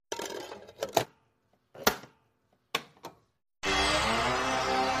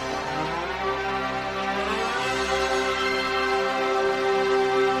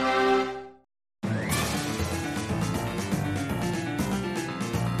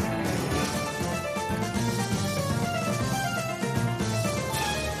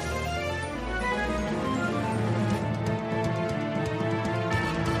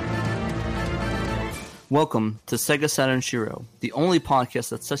Welcome to Sega Saturn Shiro, the only podcast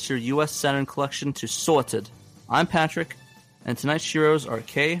that sets your US Saturn collection to sorted. I'm Patrick, and tonight's Shiros are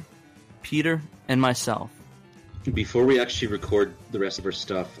Kay, Peter, and myself. Before we actually record the rest of our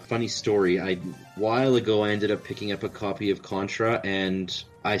stuff, funny story, a while ago I ended up picking up a copy of Contra, and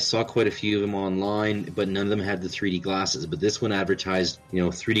I saw quite a few of them online, but none of them had the 3D glasses. But this one advertised,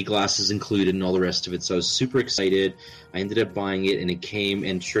 3D glasses included and all the rest of it, so I was super excited. I ended up buying it, and it came,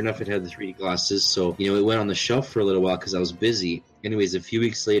 and sure enough, it had the 3D glasses, so, it went on the shelf for a little while because I was busy. Anyways, a few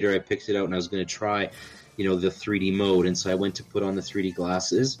weeks later, I picked it out, and I was going to try the 3D mode, and so I went to put on the 3D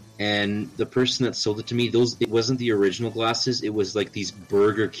glasses, and the person that sold it to me, it wasn't the original glasses, it was like these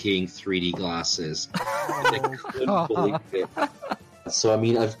Burger King 3D glasses. I couldn't believe it. So,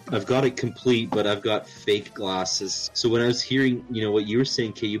 I've got it complete, but I've got fake glasses. So when I was hearing, what you were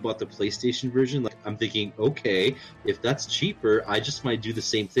saying, Kay, you bought the PlayStation version, I'm thinking, okay, if that's cheaper, I just might do the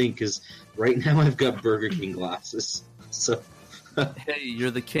same thing, because right now I've got Burger King glasses. So, hey, you're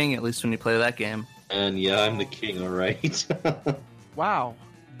the king, at least when you play that game. And yeah, I'm the king, alright? Wow,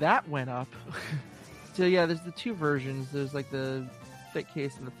 that went up. So yeah, there's the two versions. There's like the thick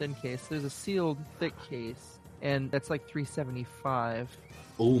case and the thin case. There's a sealed thick case, and that's like $375.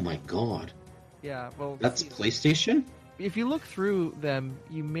 Oh my god. Yeah, well... That's PlayStation? If you look through them,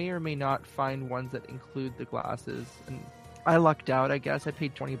 you may or may not find ones that include the glasses. And I lucked out, I guess. I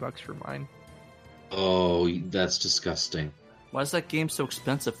paid $20 for mine. Oh, that's disgusting. Why is that game so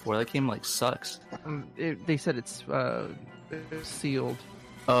expensive for? That game, sucks. They said it's sealed.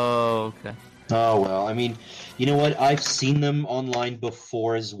 Oh, okay. Oh, well, you know what? I've seen them online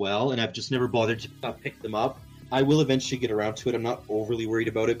before as well, and I've just never bothered to pick them up. I will eventually get around to it. I'm not overly worried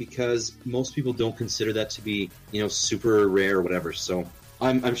about it because most people don't consider that to be, super rare or whatever. So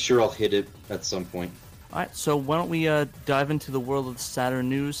I'm sure I'll hit it at some point. All right, so why don't we dive into the world of the Saturn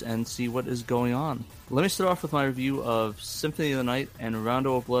news and see what is going on. Let me start off with my review of Symphony of the Night and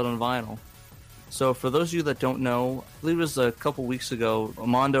Rondo of Blood on vinyl. So for those of you that don't know, I believe it was a couple weeks ago,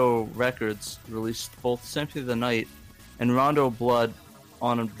 Mondo Records released both Symphony of the Night and Rondo of Blood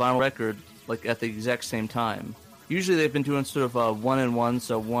on a vinyl record, at the exact same time. Usually they've been doing sort of a one-in-one,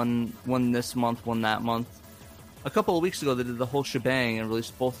 so one this month, one that month. A couple of weeks ago they did the whole shebang and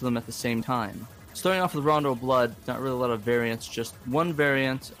released both of them at the same time. Starting off with Rondo of Blood, not really a lot of variants, just one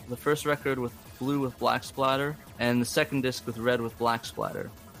variant, the first record with blue with black splatter, and the second disc with red with black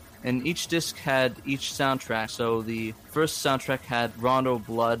splatter. And each disc had each soundtrack, so the first soundtrack had Rondo of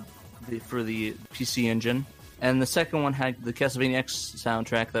Blood for the PC Engine, and the second one had the Castlevania X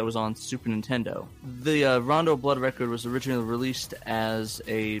soundtrack that was on Super Nintendo. The Rondo of Blood record was originally released as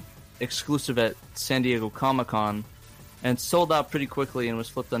a exclusive at San Diego Comic-Con, and sold out pretty quickly and was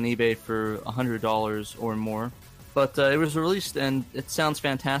flipped on eBay for $100 or more. But it was released and it sounds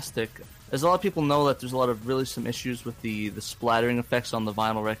fantastic. As a lot of people know that there's a lot of some issues with the splattering effects on the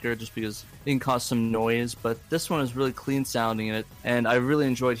vinyl record just because it can cause some noise, but this one is really clean sounding in it, and I really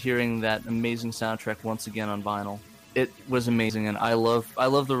enjoyed hearing that amazing soundtrack once again on vinyl. It was amazing, and I love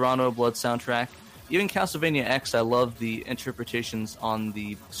the Rondo of Blood soundtrack. Even Castlevania X, I love the interpretations on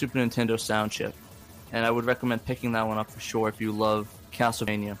the Super Nintendo sound chip. And I would recommend picking that one up for sure if you love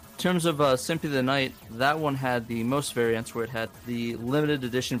Castlevania. In terms of Symphony of the Night, that one had the most variants, where it had the limited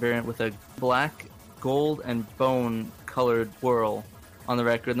edition variant with a black, gold, and bone colored whirl on the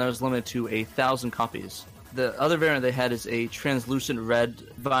record, and that was limited to 1,000 copies. The other variant they had is a translucent red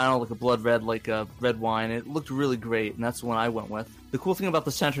vinyl, like a blood red, like a red wine. It looked really great, and that's the one I went with. The cool thing about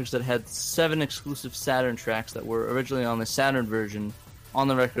the soundtrack is that it had 7 exclusive Saturn tracks that were originally on the Saturn version on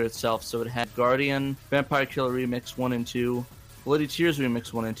the record itself. So it had Guardian, Vampire Killer Remix 1 and 2, Bloody Tears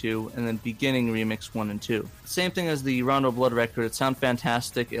Remix 1 and 2, and then Beginning Remix 1 and 2. Same thing as the Rondo Blood record. It sounds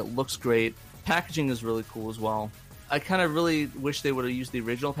fantastic. It looks great. Packaging is really cool as well. I kind of really wish they would have used the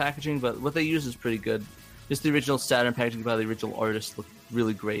original packaging, but what they use is pretty good. Just the original Saturn packaging by the original artist looked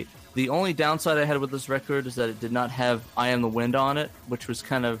really great. The only downside I had with this record is that it did not have I Am the Wind on it, which was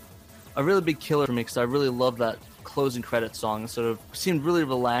kind of a really big killer for me because I really love that closing credit song. It sort of seemed really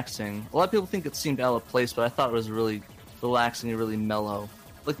relaxing. A lot of people think it seemed out of place, but I thought it was really relaxing and really mellow.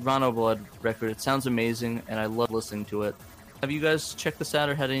 Like Rondo Blood record, it sounds amazing, and I love listening to it. Have you guys checked this out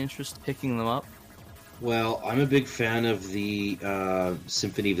or had any interest picking them up? Well, I'm a big fan of the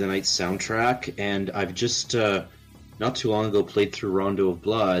Symphony of the Night soundtrack, and I've just not too long ago played through Rondo of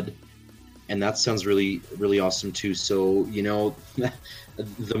Blood, and that sounds really, really awesome too. So,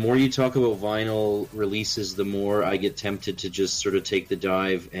 the more you talk about vinyl releases, the more I get tempted to just sort of take the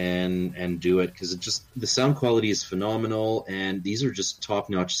dive and do it, because the sound quality is phenomenal, and these are just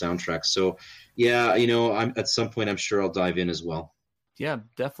top-notch soundtracks. So, yeah, at some point I'm sure I'll dive in as well. Yeah,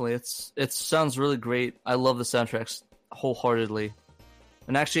 definitely. It sounds really great. I love the soundtracks wholeheartedly.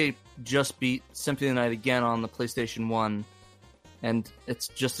 And actually just beat Symphony of the Night again on the PlayStation 1, and it's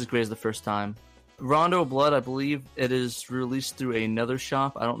just as great as the first time. Rondo of Blood, I believe it is released through another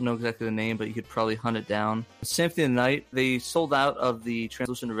shop. I don't know exactly the name, but you could probably hunt it down. Symphony of the Night, they sold out of the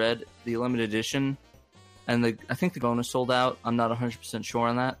Translucent Red, the limited edition, and I think the bonus sold out. I'm not 100% sure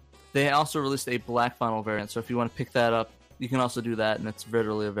on that. They also released a black vinyl variant, so if you want to pick that up, you can also do that, and it's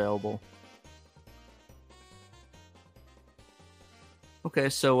readily available. Okay,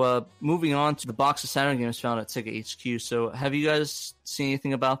 so moving on to the box of Saturn games found at Sega HQ. So have you guys seen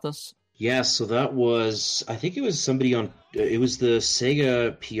anything about this? Yeah, so that was, I think it was somebody it was the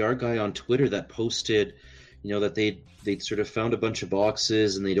Sega PR guy on Twitter that posted, that they'd sort of found a bunch of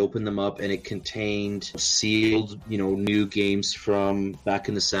boxes and they'd opened them up and it contained sealed, new games from back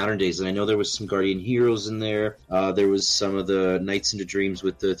in the Saturn days. And I know there was some Guardian Heroes in there. There was some of the Nights into Dreams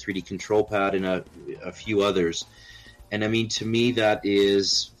with the 3D control pad and a few others. And I mean, to me, that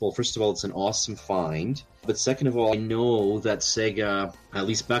is, well, first of all, it's an awesome find. But second of all, I know that Sega, at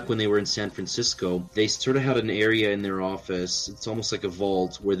least back when they were in San Francisco, they sort of had an area in their office, it's almost like a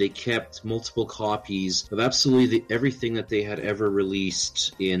vault, where they kept multiple copies of absolutely everything that they had ever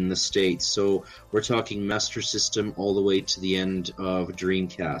released in the States. So we're talking Master System all the way to the end of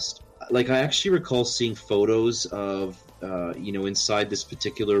Dreamcast. Like, I actually recall seeing photos of inside this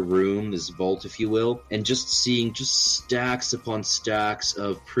particular room, this vault, if you will, and just seeing stacks upon stacks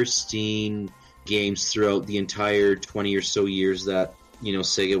of pristine games throughout the entire 20 or so years that,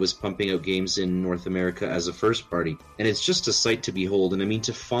 Sega was pumping out games in North America as a first party. And it's just a sight to behold. And I mean,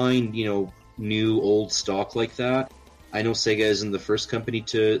 to find, new old stock like that, I know Sega isn't the first company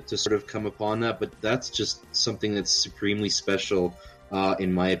to sort of come upon that, but that's just something that's supremely special,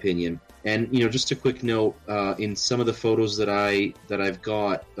 in my opinion. And just a quick note, in some of the photos that I've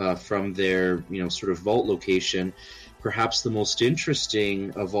got from their sort of vault location, perhaps the most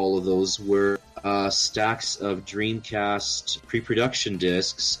interesting of all of those were stacks of Dreamcast pre-production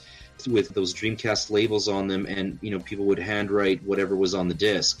discs with those Dreamcast labels on them, and people would handwrite whatever was on the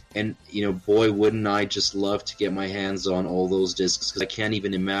disc. And boy, wouldn't I just love to get my hands on all those discs, because I can't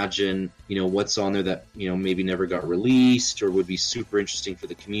even imagine what's on there that maybe never got released or would be super interesting for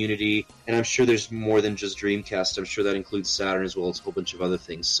the community. And I'm sure there's more than just Dreamcast. I'm sure that includes Saturn as well as a whole bunch of other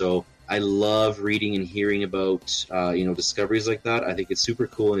things. So I love reading and hearing about discoveries like that. I think it's super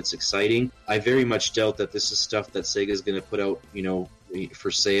cool and it's exciting. I very much doubt that this is stuff that Sega is going to put out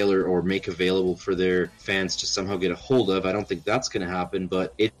for sale or make available for their fans to somehow get a hold of. I don't think that's going to happen,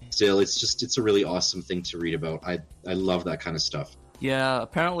 but it's a really awesome thing to read about. I love that kind of stuff. Yeah,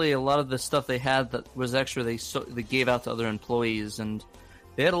 apparently a lot of the stuff they had that was extra, they gave out to other employees, and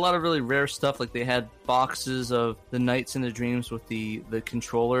they had a lot of really rare stuff. Like they had boxes of the Nights into Dreams with the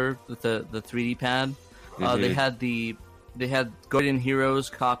controller with the 3D pad. Mm-hmm. They had Guardian Heroes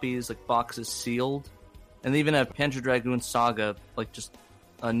copies, like boxes sealed. And they even have Panzer Dragoon Saga, like just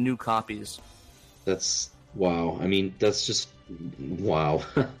new copies. That's wow. I mean, that's just wow.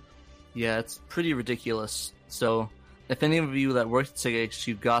 Yeah, it's pretty ridiculous. So, if any of you that worked at Sega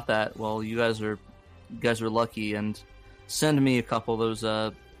HQ got that, well, you guys are lucky. And send me a couple of those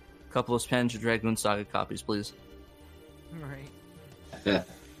Panzer Dragoon Saga copies, please. All right. Yeah.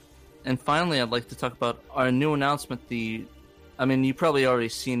 And finally, I'd like to talk about our new announcement. You probably already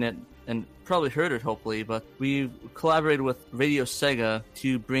seen it and probably heard it, hopefully, but we collaborated with Radio Sega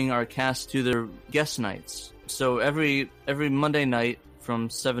to bring our cast to their guest nights. So every Monday night from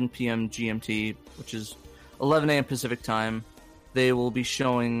 7 p.m. GMT, which is 11 a.m. Pacific time, they will be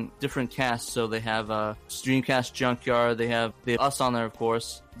showing different casts. So they have Dreamcast Junkyard, they have us on there, of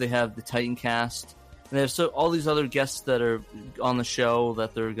course, they have the Titan cast, and they have all these other guests that are on the show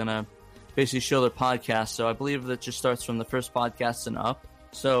that they're going to basically show their podcast. So I believe that just starts from the first podcast and up.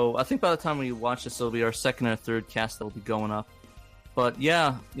 So I think by the time we watch this, it'll be our second or third cast that will be going up. But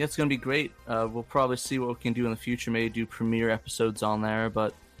yeah, it's going to be great. We'll probably see what we can do in the future, maybe do premiere episodes on there.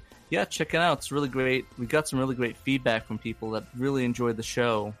 But yeah, check it out. It's really great. We got some really great feedback from people that really enjoyed the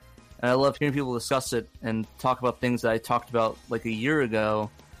show. And I love hearing people discuss it and talk about things that I talked about like a year ago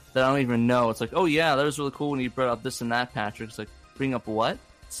that I don't even know. It's like, oh yeah, that was really cool when you brought up this and that, Patrick. It's like, bring up what?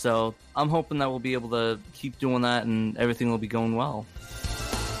 So I'm hoping that we'll be able to keep doing that and everything will be going well.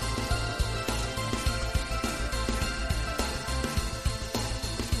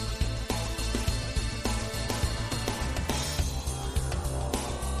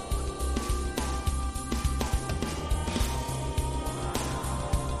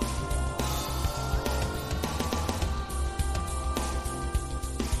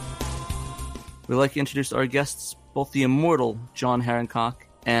 We'd like to introduce our guests both the immortal John Hancock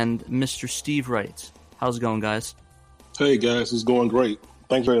and Mr. Steve Wright. How's it going, guys? Hey, guys. It's going great.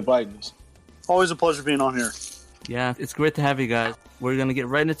 Thanks for inviting us. Always a pleasure being on here. Yeah, it's great to have you guys. We're going to get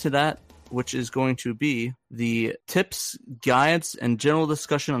right into that, which is going to be the tips, guides, and general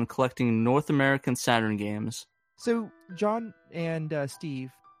discussion on collecting North American Saturn games. So, John and Steve,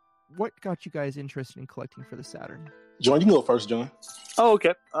 what got you guys interested in collecting for the Saturn? John, you can go first, John. Oh,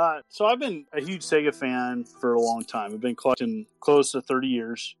 okay. So I've been a huge Sega fan for a long time. I've been collecting close to 30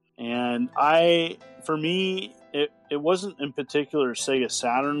 years. And for me, it wasn't in particular Sega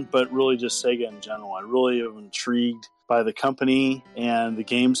Saturn, but really just Sega in general. I really am intrigued by the company and the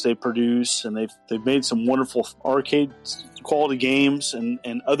games they produce, and they've made some wonderful arcade quality games and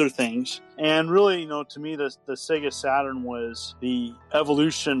other things. And really, to me, the Sega Saturn was the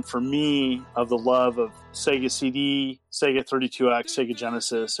evolution for me of the love of Sega CD, Sega 32X, Sega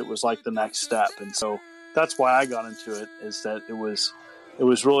Genesis. It was like the next step, and so that's why I got into it. Is that it was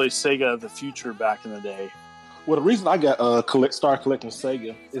really Sega of the future back in the day. Well, the reason I got started collecting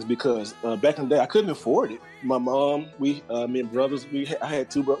Sega is because back in the day I couldn't afford it. My mom, me and brothers, I had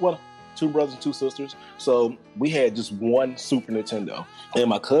two brothers and two sisters, so we had just one Super Nintendo. And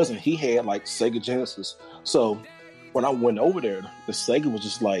my cousin, he had like Sega Genesis. So when I went over there, the Sega was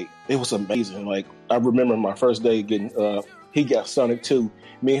just like, it was amazing. Like I remember my first day getting, he got Sonic 2.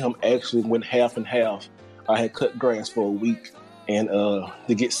 Me and him actually went half and half. I had cut grass for a week, and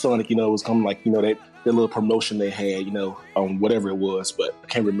to get Sonic, it was coming like that little promotion they had, on whatever it was, but I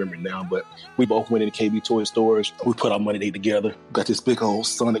can't remember it now. But we both went into KB Toy Stores. We put our money together, got this big old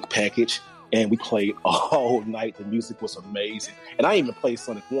Sonic package, and we played all night. The music was amazing. And I even played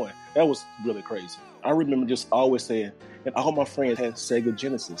Sonic 1. That was really crazy. I remember just always saying, and all my friends had Sega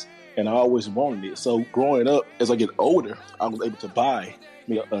Genesis, and I always wanted it. So growing up, as I get older, I was able to buy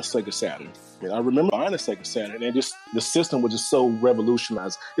me a Sega Saturn. And I remember buying a Sega Saturn, and just the system was just so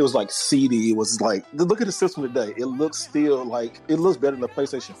revolutionized. It was like CD. It was like, look at the system today. It looks better than the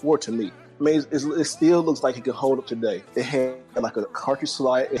PlayStation 4 to me. I mean, it still looks like it could hold up today. It had like a cartridge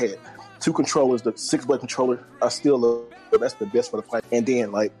slide. It had two controllers, the 6-button controller. I still love it. That's the best for the fight. And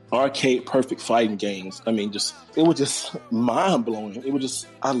then like arcade perfect fighting games. I mean, it was just mind blowing. It was just,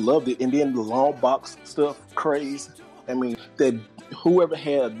 I loved it. And then the long box stuff, craze. I mean, whoever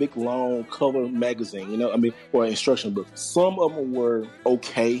had a big long cover magazine, or an instruction book. Some of them were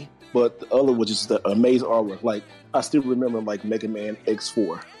okay, but the other was just the amazing artwork. Like I still remember like Mega Man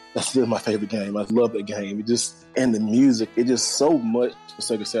X4. That's still my favorite game. I love that game. And the music, it just so much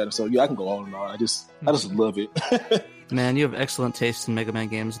Sega Saturn. So yeah, I can go on and on. I just love it. Man, you have excellent taste in Mega Man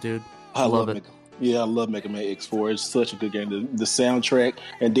games, dude. I love it. I love Mega Man X4. It's such a good game. The soundtrack,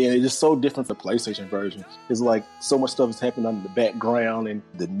 and then it's just so different from the PlayStation version. It's like so much stuff is happening under the background, and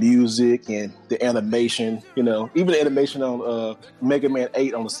the music and the animation. Even the animation on Mega Man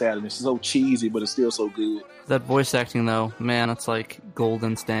 8 on the Saturn. It's so cheesy, but it's still so good. That voice acting, though, man, it's like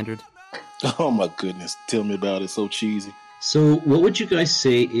golden standard. Oh my goodness, tell me about it. It's so cheesy. So, what would you guys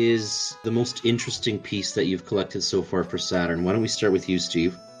say is the most interesting piece that you've collected so far for Saturn? Why don't we start with you,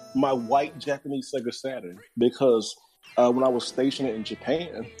 Steve? My white Japanese Sega Saturn, because when I was stationed in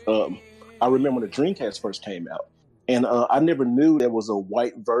Japan, I remember when the Dreamcast first came out, and I never knew there was a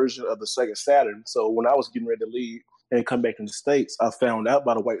white version of the Sega Saturn. So when I was getting ready to leave and come back in the States, I found out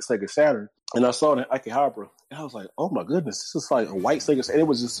about a white Sega Saturn, and I saw it in Akihabara, and I was like, oh my goodness, this is like a white Sega Saturn. It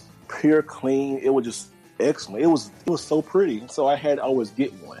was just pure clean. It was just excellent. It was so pretty. So I had to always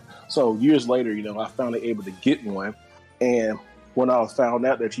get one. So years later, I finally able to get one, and when I found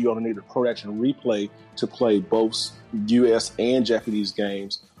out that you only need a Pro Action Replay to play both U.S. and Japanese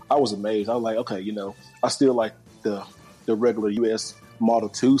games, I was amazed. I was like, okay, I still like the regular U.S. Model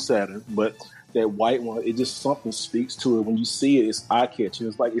 2 Saturn, but that white one, it just something speaks to it. When you see it, it's eye-catching.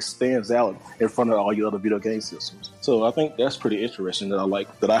 It's like it stands out in front of all your other video game systems. So I think that's pretty interesting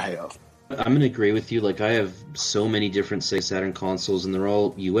that I have. I'm going to agree with you. Like, I have so many different Sega Saturn consoles, and they're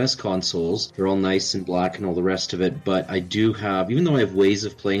all US consoles. They're all nice and black and all the rest of it. But I do have, even though I have ways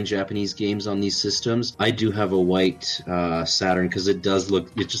of playing Japanese games on these systems, I do have a white Saturn because it just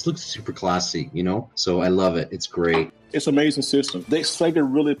looks super classy, So I love it. It's great. It's an amazing system. Sega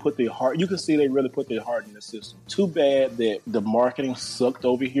really put their heart. You can see they really put their heart in the system. Too bad that the marketing sucked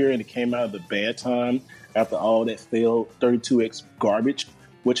over here and it came out of the bad time after all that failed 32X garbage,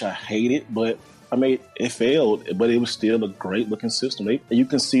 which I hated, but I mean, it failed, but it was still a great looking system. You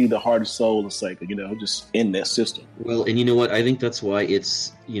can see the heart and soul of Sega, just in that system. Well, and you know what? I think that's why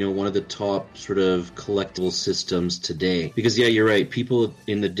it's, one of the top sort of collectible systems today. Because yeah, you're right. People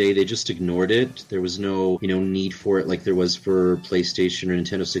in the day, they just ignored it. There was no, need for it like there was for PlayStation or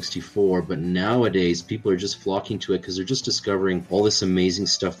Nintendo 64. But nowadays, people are just flocking to it because they're just discovering all this amazing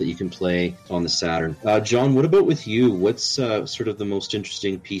stuff that you can play on the Saturn. John, what about with you? What's sort of the most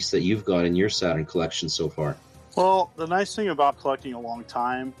interesting piece that you've got in your Saturn collection so far? Well, the nice thing about collecting a long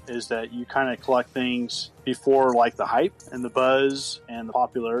time is that you kind of collect things before like the hype and the buzz and the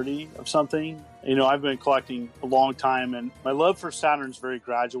popularity of something. I've been collecting a long time, and my love for Saturn is very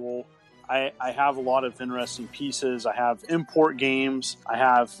gradual. I have a lot of interesting pieces. I have import games. I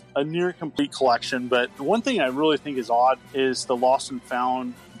have a near complete collection. But the one thing I really think is odd is the Lost and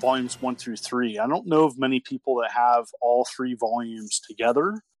Found volumes 1 through 3. I don't know of many people that have all 3 volumes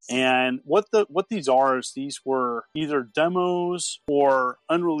together. And what these are is these were either demos or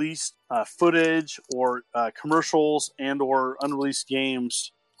unreleased footage or commercials and or unreleased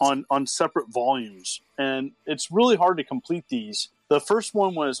games on separate volumes. And it's really hard to complete these. The first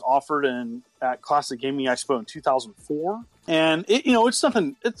one was offered at Classic Gaming Expo in 2004, and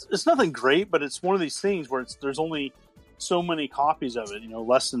it's nothing great, but it's one of these things where there's only so many copies of it.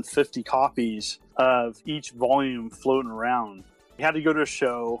 Less than 50 copies of each volume floating around. You had to go to a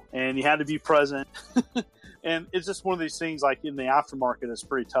show, and you had to be present. And it's just one of these things, like in the aftermarket, it's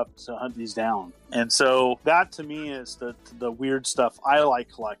pretty tough to hunt these down. And so that to me is the weird stuff I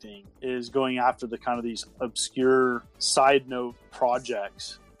like collecting, is going after the kind of these obscure side note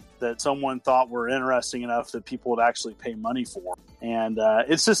projects that someone thought were interesting enough that people would actually pay money for. And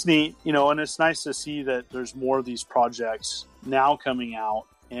it's just neat, and it's nice to see that there's more of these projects now coming out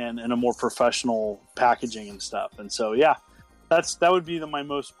and in a more professional packaging and stuff. And so, yeah. That would be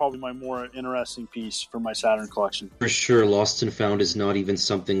probably my more interesting piece for my Saturn collection. For sure, Lost and Found is not even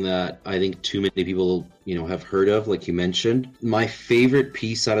something that I think too many people, have heard of, like you mentioned. My favorite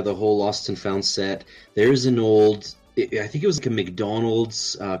piece out of the whole Lost and Found set, there's an old, I think it was like a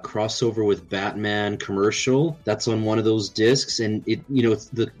McDonald's crossover with Batman commercial that's on one of those discs, and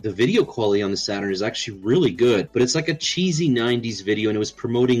the video quality on the Saturn is actually really good, but it's like a cheesy 90s video, and it was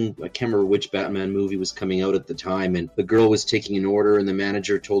promoting, I can't remember which Batman movie was coming out at the time, and the girl was taking an order, and the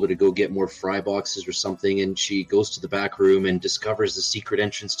manager told her to go get more fry boxes or something, and she goes to the back room and discovers the secret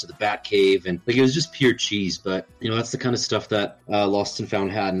entrance to the Batcave, and like it was just pure cheese. But that's the kind of stuff that Lost and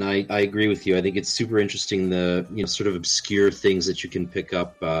Found had, and I agree with you. I think it's super interesting, the sort of obscure things that you can pick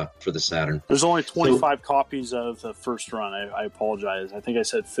up for the Saturn. There's only 25 copies of the first run. I apologize. I think I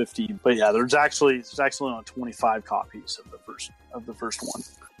said 50, but yeah, there's actually only 25 copies of the first one,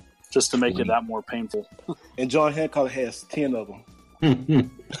 just to make it that more painful. And John Hancock has 10 of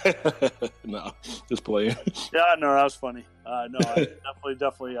them. No, just playing. Yeah, no, that was funny. No, I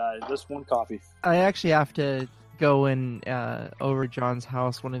definitely just one copy. I actually have to go in over John's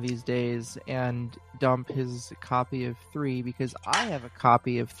house one of these days and dump his copy of 3, because I have a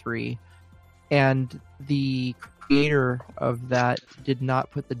copy of 3, and the creator of that did not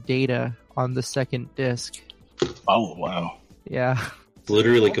put the data on the second disc. Oh, wow. Yeah.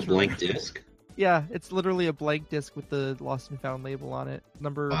 Literally like a blank disc. Yeah, it's literally a blank disc with the Lost and Found label on it.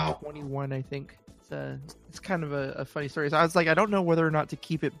 Number Wow. 21, I think. It's kind of a funny story. So I was like, I don't know whether or not to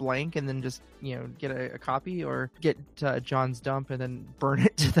keep it blank and then just, get a copy, or get John's dump and then burn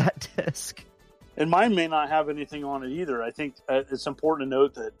it to that disc. And mine may not have anything on it either. I think it's important to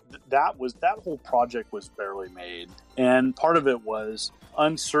note that whole project was barely made, and part of it was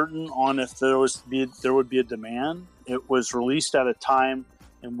uncertain on if there would be a demand. It was released at a time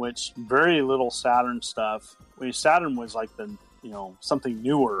in which very little Saturn stuff. Saturn was like something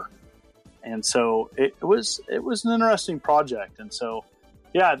newer, and so it was an interesting project. And so,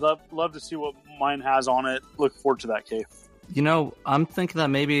 yeah, I'd love to see what mine has on it. Look forward to that, Kay. I'm thinking that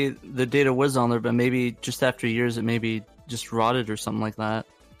maybe the data was on there, but maybe just after years it maybe just rotted or something like that.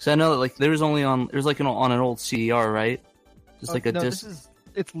 Because I know that there was on an old CDR, right? Just like a disc.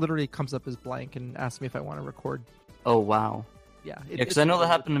 It literally comes up as blank and asks me if I want to record. Oh wow. Yeah. Because I know that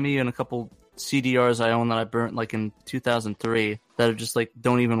happened to me in a couple CDRs I own that I burnt like in 2003 that are just like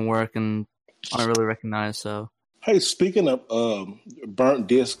don't even work and aren't really recognized. So. Hey, speaking of burnt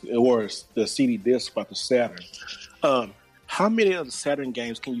disc or the CD disc about the Saturn, how many of the Saturn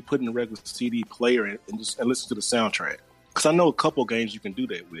games can you put in a regular CD player and listen to the soundtrack? Because I know a couple games you can do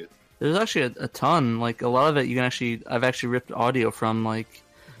that with. There's actually a ton. Like a lot of it, I've actually ripped audio from. Like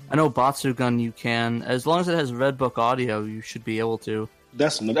I know Batsugun you can, as long as it has Redbook audio, you should be able to.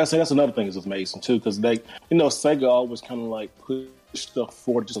 That's another thing that's amazing too, because Sega always kind of like put stuff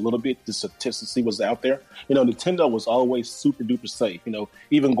forward just a little bit just to test to see what's out there. You know, Nintendo was always super duper safe. You know,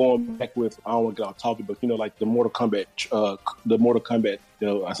 even going back with, I don't want to get off topic, but you know, like the Mortal Kombat, you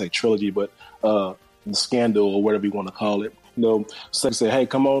know, I say trilogy, but the Scandal or whatever you want to call it. You know, Sega said, "Hey,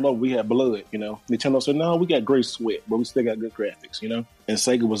 come on over. We have blood." You know, Nintendo said, "No, we got great sweat, but we still got good graphics." You know, and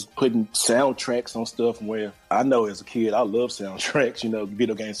Sega was putting soundtracks on stuff where I know as a kid I love soundtracks. You know,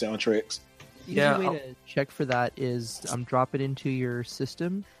 video game soundtracks. The easy way to check for that is drop it into your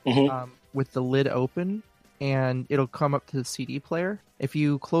system Mm-hmm. with the lid open, and it'll come up to the CD player. If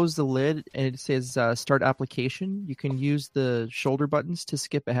you close the lid and it says start application, you can use the shoulder buttons to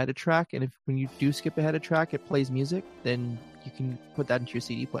skip ahead a track. And if when you do skip ahead a track, it plays music, then you can put that into your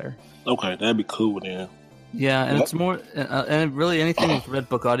CD player. Okay, that'd be cool then. Yeah, and it's more, and really anything with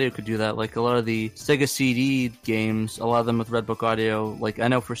Redbook Audio could do that. Like a lot of the Sega CD games, a lot of them with Redbook Audio, like I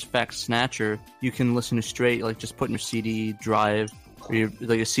know for fact Snatcher, you can listen to straight, like just put in your CD drive, or your,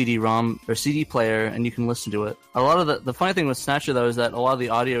 like a CD-ROM or CD player, and you can listen to it. A lot of the funny thing with Snatcher though is that a lot of the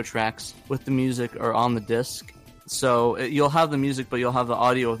audio tracks with the music are on the disc, so you'll have the music, but you'll have the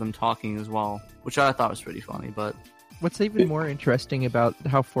audio of them talking as well, which I thought was pretty funny. But what's even more interesting about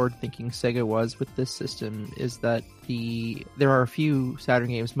how forward-thinking Sega was with this system is that there are a few Saturn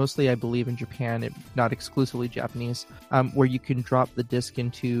games, mostly I believe in Japan, not exclusively Japanese, where you can drop the disc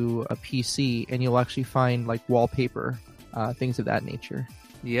into a PC and you'll actually find like wallpaper, things of that nature.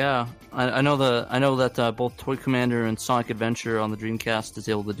 yeah, I know that both Toy Commander and Sonic Adventure on the Dreamcast is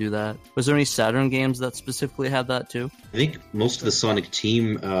able to do that. Was there any Saturn games that specifically had that too? I think most of the Sonic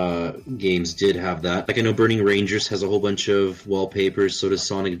Team games did have that. Like I know Burning Rangers has a whole bunch of wallpapers, so does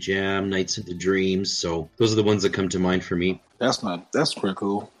Sonic Jam, Nights into Dreams, so those are the ones that come to mind for me. That's pretty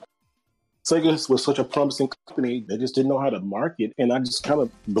cool. Sega was such a promising company, they just didn't know how to market, and I just kind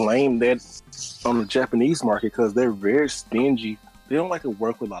of blame that on the Japanese market because they're very stingy. They don't like to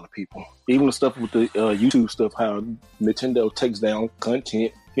work with a lot of people. Even the stuff with the YouTube stuff, how Nintendo takes down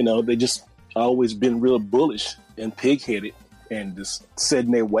content, you know, they just always been real bullish and pig-headed and just set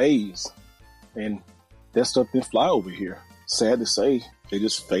in their ways. And that stuff didn't fly over here. Sad to say, they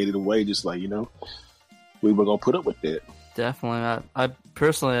just faded away, just like, you know, we were going to put up with that. Definitely. I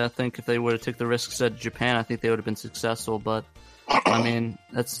personally, I think if they would have took the risks at Japan, I think they would have been successful. But I mean,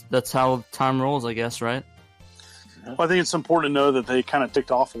 that's how time rolls, I guess, right? Well, I think it's important to know that they kind of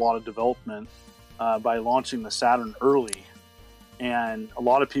ticked off a lot of development by launching the Saturn early, and a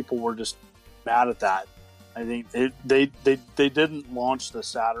lot of people were just mad at that. I think they didn't launch the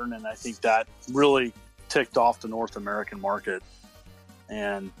Saturn, and I think that really ticked off the North American market,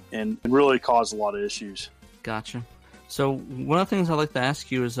 and really caused a lot of issues. Gotcha. So one of the things I'd like to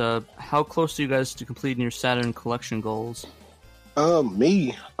ask you is how close are you guys to completing your Saturn collection goals? I'm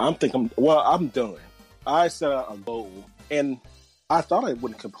done. I set out a goal, and I thought I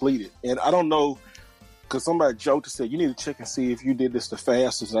wouldn't complete it. And I don't know, because somebody joked and said, you need to check and see if you did this the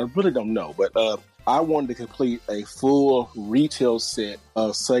fastest. And I really don't know. But I wanted to complete a full retail set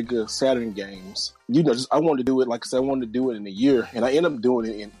of Sega Saturn games. You know, I wanted to do it, like I said, I wanted to do it in a year. And I ended up doing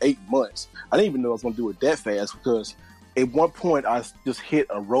it in 8 months. I didn't even know I was going to do it that fast because at one point I just hit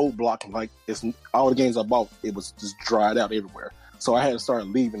a roadblock. And like all the games I bought, it was just dried out everywhere. So I had to start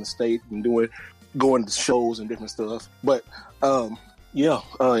leaving the state and going to shows and different stuff. But in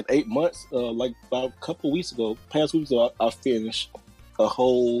 8 months, like about a couple weeks ago, I finished a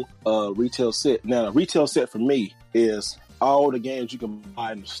whole retail set. Now, a retail set for me is all the games you can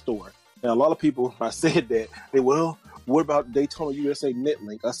buy in the store. Now, a lot of people, I said that, well, what about Daytona USA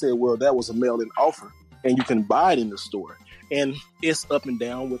Netlink? I said, well, that was a mail-in offer, and you can buy it in the store. And it's up and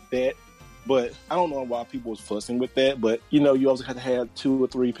down with that. But I don't know why people was fussing with that. But, you know, you also had to have 2 or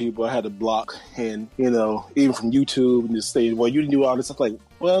 3 people I had to block. And, you know, even from YouTube and just saying, well, you didn't do all this stuff. Like,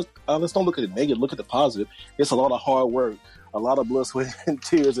 well, let's don't look at the negative. Look at the positive. It's a lot of hard work, a lot of blood, sweat, and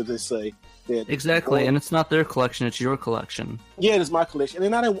tears, as they say. That, exactly. And it's not their collection. It's your collection. Yeah, it's my collection.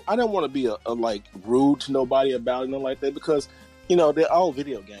 And I don't want to be a like rude to nobody about it, nothing like that, because you know, they're all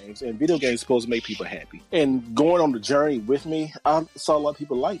video games, and video games are supposed to make people happy. And going on the journey with me, I saw a lot of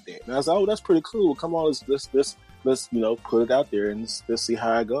people like that. And I was like, oh, that's pretty cool. Come on, let's you know, put it out there and let's see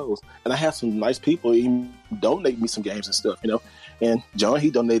how it goes. And I have some nice people even donate me some games and stuff, you know. And John, he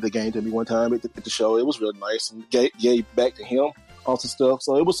donated the game to me one time at the show. It was really nice, and gave back to him on some stuff.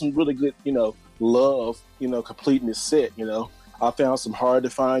 So it was some really good, you know, love, you know, completing this set, you know. I found some hard to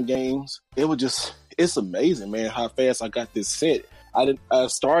find games. It's amazing, man, how fast I got this set. How I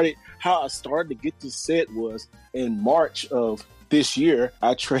started to get this set was in March of this year.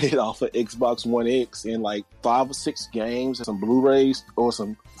 I traded off an Xbox One X and like 5 or 6 games and some Blu-rays or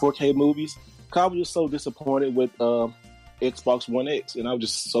some 4K movies. I was just so disappointed with Xbox One X, and I was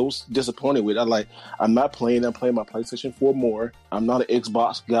just so disappointed with it. I'm not playing. I'm playing my PlayStation 4 more. I'm not an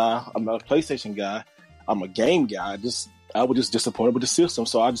Xbox guy. I'm not a PlayStation guy. I'm a game guy. I was just disappointed with the system,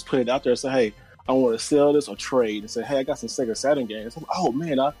 so I just put it out there and said, hey, I want to sell this or trade, and say, hey, I got some Sega Saturn games. I'm, oh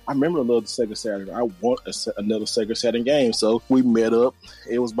man, I remember I love the Sega Saturn. I want another Sega Saturn game. So we met up.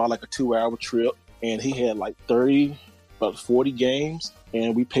 It was about like a 2-hour trip, and he had like 40 games,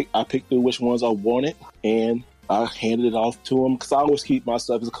 and I picked through which ones I wanted, and I handed it off to him because I always keep my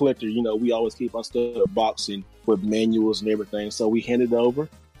stuff as a collector. You know, we always keep our stuff in a box and with manuals and everything. So we handed it over.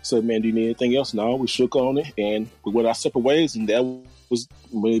 Said, man, do you need anything else? No, we shook on it, and we went our separate ways, and that was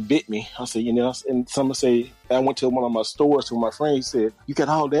when it bit me. I said, you know, and someone say, I went to one of my stores to my friend. He said, you got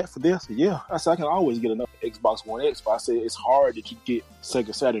all that for this? I said, yeah. I said, I can always get another Xbox One X, but I said, it's hard that you get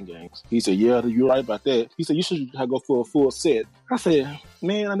Sega Saturn games. He said, yeah, you're right about that. He said, you should go for a full set. I said,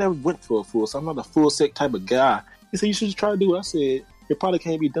 man, I never went for a full set. I'm not a full set type of guy. He said, you should just try to do it. I said, it probably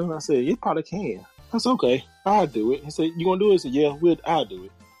can't be done. I said, it probably can. I said, okay, I'll do it. He said, you gonna do it? I said, yeah, I'll do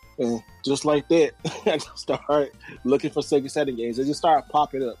it. And just like that, I just started looking for Sega Saturn games. They just started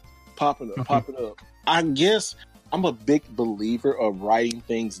popping up. I guess I'm a big believer of writing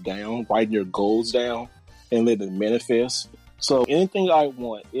things down, writing your goals down, and letting them manifest. So anything I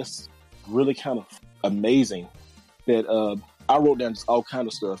want, it's really kind of amazing that I wrote down just all kind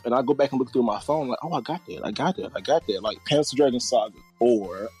of stuff. And I go back and look through my phone like, oh, I got that. Like Panzer Dragoon Saga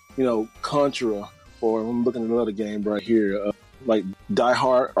or, you know, Contra, or I'm looking at another game right here, like Die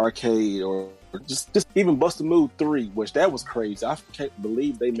Hard Arcade, or just even Busted Move 3, which that was crazy. I can't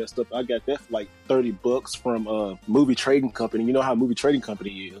believe they messed up. I got that for like $30 from Movie Trading Company. You know how Movie Trading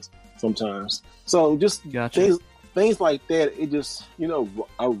Company is sometimes. So just gotcha. things like that. It just, you know,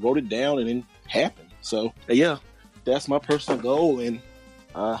 I wrote it down and it happened. So yeah, that's my personal goal, and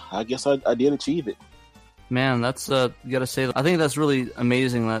I guess I did achieve it. Man, that's you gotta say, I think that's really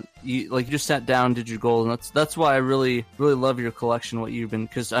amazing that you just sat down, did your goal, and that's why I really love your collection. What you've been,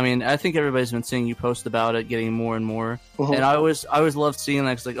 because I mean, I think everybody's been seeing you post about it, getting more and more, and I always loved seeing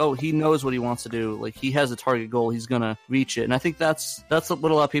that. Cause like, oh, he knows what he wants to do. Like, he has a target goal, he's gonna reach it, and I think that's what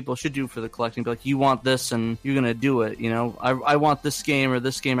a lot of people should do for the collecting. Be like, you want this, and you're gonna do it. You know, I want this game or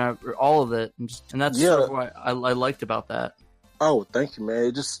or all of it, and that's sort of what I liked about that. Oh, thank you,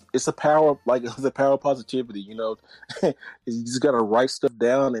 man. It's a power, it's a power of positivity, you know. You just got to write stuff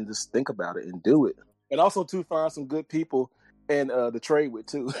down and just think about it and do it. And also, to find some good people and to trade with,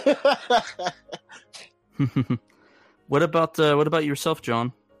 too. What about yourself,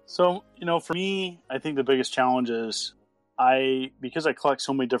 John? So, you know, for me, I think the biggest challenge is because I collect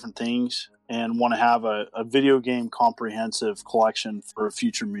so many different things and want to have a video game comprehensive collection for a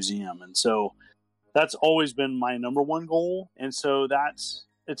future museum. And so that's always been my number one goal. And so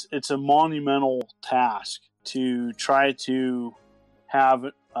it's a monumental task to try to have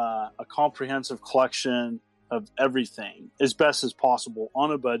a comprehensive collection of everything as best as possible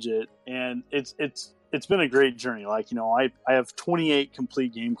on a budget. And it's been a great journey. Like, you know, I have 28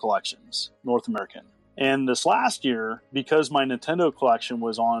 complete game collections, North American. And this last year, because my Nintendo collection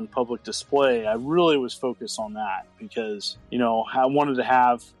was on public display, I really was focused on that because, you know, I wanted to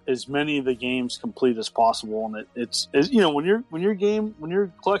have as many of the games complete as possible. And it's you know, when your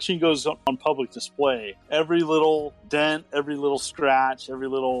collection goes on public display, every little dent, every little scratch, every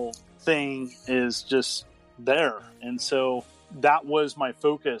little thing is just there. And so that was my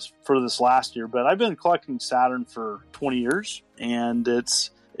focus for this last year. But I've been collecting Saturn for 20 years, and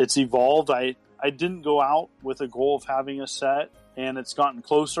it's evolved. I didn't go out with a goal of having a set, and it's gotten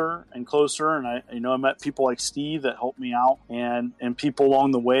closer and closer. And I met people like Steve that helped me out, and people along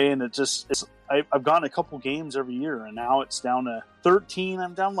the way. And I've gotten a couple games every year, and now it's down to 13.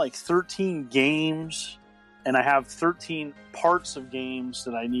 I'm down like 13 games, and I have 13 parts of games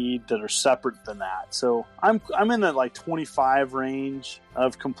that I need that are separate than that. So I'm in the like 25 range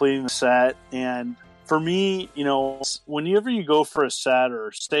of completing the set. And for me, you know, whenever you go for a set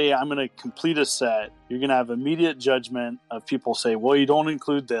or say, I'm going to complete a set, you're going to have immediate judgment of people say, well, you don't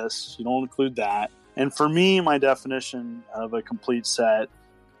include this, you don't include that. And for me, my definition of a complete set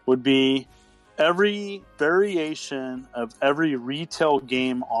would be every variation of every retail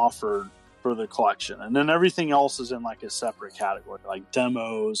game offered for the collection. And then everything else is in like a separate category, like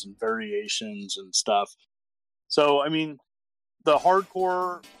demos and variations and stuff. So, I mean, the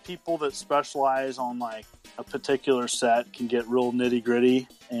hardcore people that specialize on like a particular set can get real nitty gritty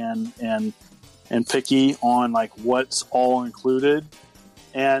and picky on like what's all included,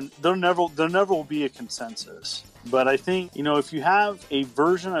 and there never will be a consensus. But I think, you know, if you have a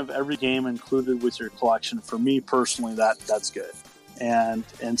version of every game included with your collection, for me personally, that's good. And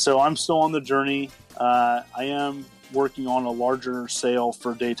so I'm still on the journey. I am working on a larger sale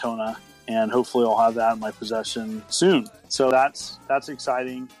for Daytona, and hopefully I'll have that in my possession soon. So that's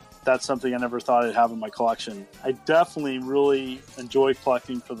exciting. That's something I never thought I'd have in my collection. I definitely really enjoy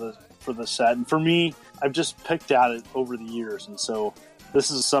collecting for the set, and for me, I've just picked at it over the years, and so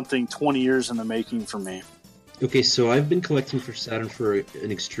this is something 20 years in the making for me. Okay, so I've been collecting for Saturn for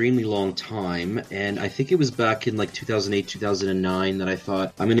an extremely long time, and I think it was back in like 2008, 2009 that I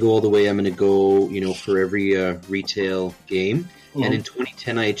thought, I'm going to go all the way, I'm going to go, for every retail game. Mm-hmm. And in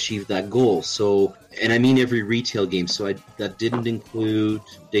 2010, I achieved that goal. So, and I mean every retail game. So that didn't include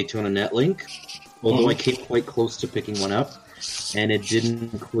Daytona Netlink, although I came quite close to picking one up. And it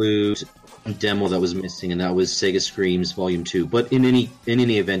didn't include a demo that was missing, and that was Sega Screams Volume 2. But in any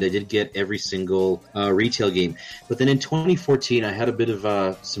event, I did get every single retail game. But then in 2014, I had a bit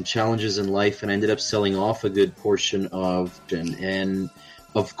of some challenges in life, and I ended up selling off a good portion of them. And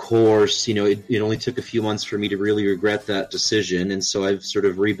of course, it only took a few months for me to really regret that decision, and so I've sort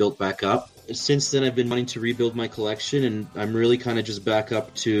of rebuilt back up. Since then, I've been wanting to rebuild my collection, and I'm really kind of just back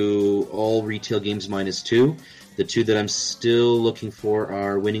up to all retail games minus 2. The 2 that I'm still looking for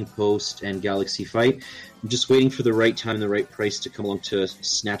are Winning Post and Galaxy Fight. I'm just waiting for the right time and the right price to come along to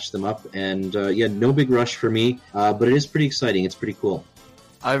snatch them up, and no big rush for me, but it is pretty exciting. It's pretty cool.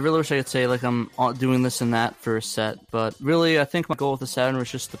 I really wish I could say like I'm doing this and that for a set, but really I think my goal with the Saturn was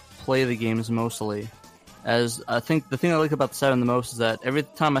just to play the games mostly. As I think the thing I like about the Saturn the most is that every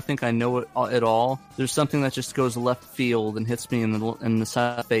time I think I know it all, there's something that just goes left field and hits me in the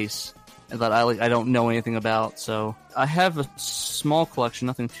side of the face that I don't know anything about. So I have a small collection,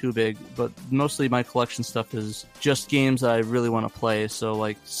 nothing too big, but mostly my collection stuff is just games that I really want to play. So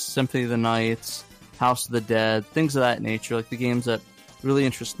like Symphony of the Night, House of the Dead, things of that nature, like the games that really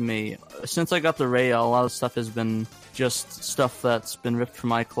interest me. Since I got the Raya, a lot of stuff has been just stuff that's been ripped from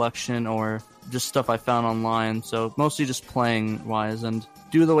my collection or just stuff I found online. So mostly just playing wise, and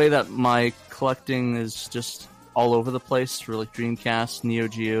due to the way that my collecting is just all over the place for like Dreamcast, Neo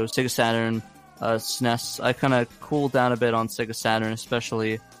Geo, Sega Saturn, SNES, I kind of cooled down a bit on Sega Saturn,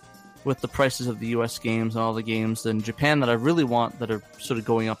 especially with the prices of the US games and all the games in Japan that I really want that are sort of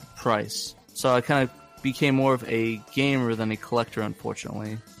going up in price. So I kind of became more of a gamer than a collector,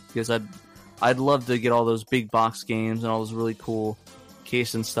 unfortunately, because I'd love to get all those big box games and all those really cool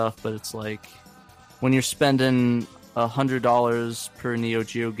case and stuff, but it's like when you're spending $100 per Neo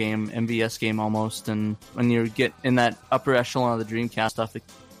Geo game, MVS game almost, and when you get in that upper echelon of the Dreamcast stuff,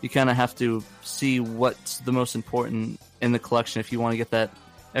 you kind of have to see what's the most important in the collection. If you want to get that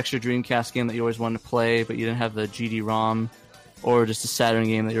extra Dreamcast game that you always wanted to play, but you didn't have the GD-ROM, or just a Saturn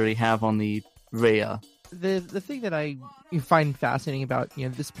game that you already have on the Raya. The thing that I find fascinating about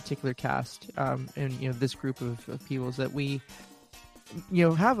this particular cast and this group of people is that we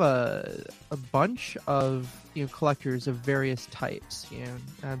have a bunch of collectors of various types.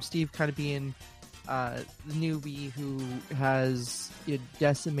 Steve kind of being the newbie who has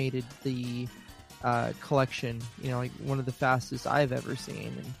decimated the collection, like one of the fastest I've ever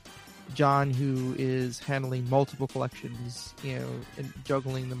seen, and John, who is handling multiple collections, and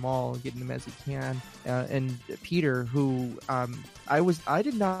juggling them all, getting them as he can, and Peter, who I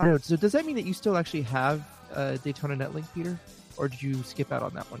did not know. So does that mean that you still actually have Daytona Netlink, Peter, or did you skip out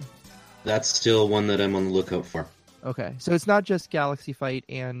on that one? That's still one that I'm on the lookout for. Okay, so it's not just Galaxy Fight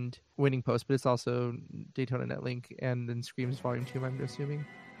and Winning Post, but it's also Daytona Netlink and then Screams Volume 2, I'm assuming.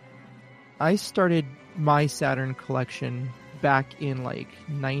 I started my Saturn collection back in like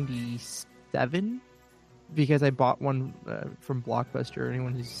 97 because I bought one from Blockbuster.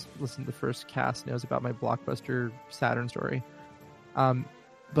 Anyone who's listened to the first cast knows about my Blockbuster Saturn story.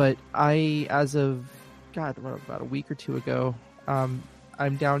 But I, as of about a week or two ago,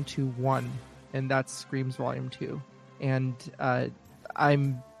 I'm down to one, and that's Screams Volume 2. And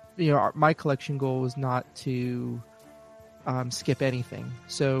I'm my collection goal was not to skip anything,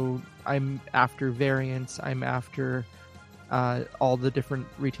 so I'm after variants. I'm after all the different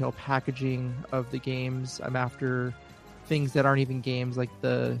retail packaging of the games. I'm after things that aren't even games, like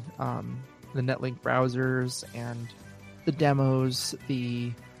the Netlink browsers and the demos,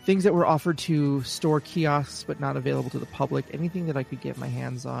 the things that were offered to store kiosks but not available to the public. Anything that I could get my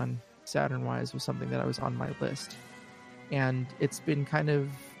hands on Saturn-wise was something that I was on my list. And it's been kind of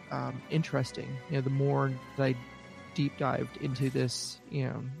interesting. The more that I deep dived into this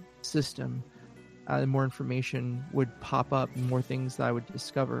system, the more information would pop up, and more things that I would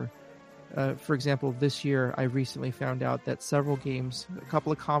discover. For example, this year I recently found out that several games, a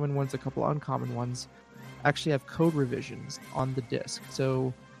couple of common ones, a couple of uncommon ones, actually have code revisions on the disc.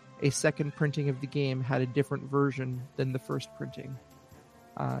 So a second printing of the game had a different version than the first printing.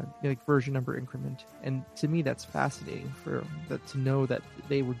 like version number increment. And to me, that's fascinating for that to know that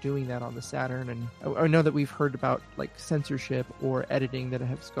they were doing that on the Saturn. And I know that we've heard about like censorship or editing that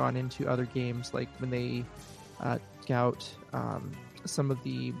has gone into other games, like when they scout some of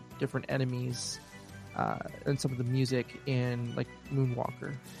the different enemies and some of the music in like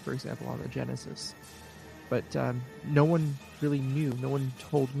Moonwalker, for example, on the Genesis. But no one really knew. No one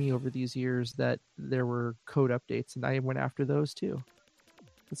told me over these years that there were code updates, and I went after those too.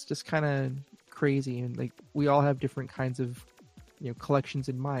 It's just kind of crazy, and like we all have different kinds of, collections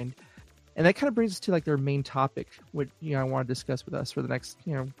in mind, and that kind of brings us to like their main topic, which I want to discuss with us for the next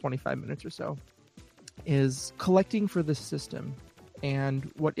 25 minutes or so, is collecting for the system and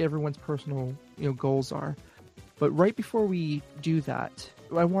what everyone's personal goals are. But right before we do that,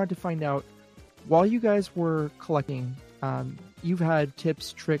 I wanted to find out, while you guys were collecting, you've had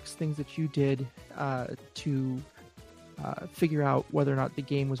tips, tricks, things that you did to figure out whether or not the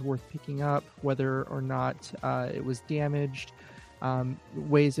game was worth picking up, whether or not it was damaged,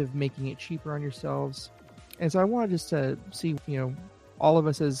 ways of making it cheaper on yourselves. And so I wanted just to see, all of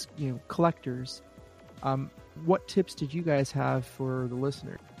us as collectors, what tips did you guys have for the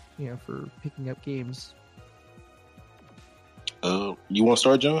listener, for picking up games? You want to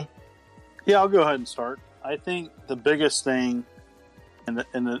start, John? Yeah, I'll go ahead and start. I think the biggest thing, and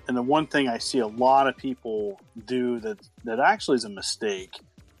the one thing I see a lot of people do that actually is a mistake,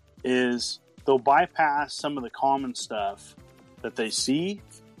 is they'll bypass some of the common stuff that they see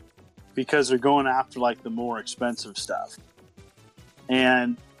because they're going after like the more expensive stuff.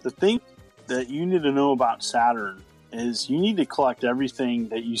 And the thing that you need to know about Saturn is you need to collect everything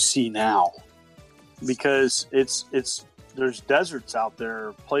that you see now, because there's deserts out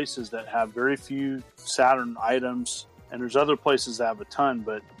there, places that have very few Saturn items, and there's other places that have a ton.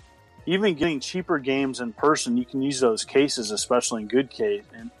 But even getting cheaper games in person, you can use those cases, especially in good case,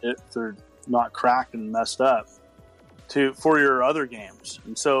 and if they're not cracked and messed up, for your other games.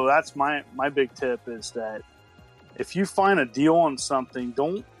 And so that's my big tip, is that if you find a deal on something,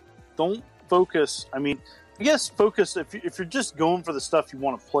 don't focus. I mean, I guess focus if you're just going for the stuff you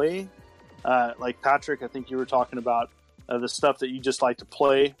want to play, like Patrick, I think you were talking about. The stuff that you just like to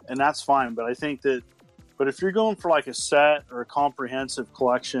play, and that's fine. But I think but if you're going for like a set or a comprehensive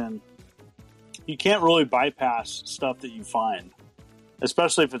collection, you can't really bypass stuff that you find,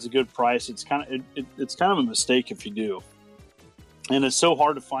 especially if it's a good price. It's kind of a mistake if you do, and it's so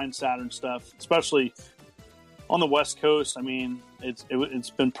hard to find Saturn stuff, especially on the West Coast. I mean, it's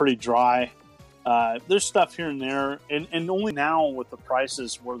been pretty dry. There's stuff here and there, and only now with the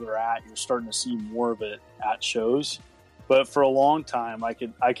prices where they're at, you're starting to see more of it at shows. But for a long time, I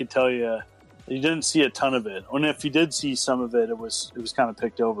could tell you didn't see a ton of it. And if you did see some of it, it was kind of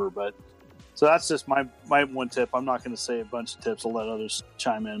picked over. But so that's just my one tip. I'm not going to say a bunch of tips. I'll let others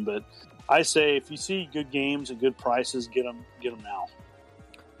chime in. But I say if you see good games at good prices, get them now.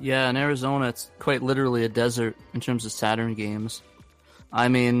 Yeah, in Arizona, it's quite literally a desert in terms of Saturn games. I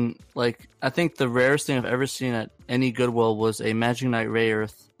mean, like, I think the rarest thing I've ever seen at any Goodwill was a Magic Knight Ray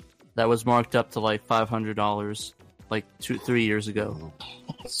Earth that was marked up to like $500. Like 2-3 years ago.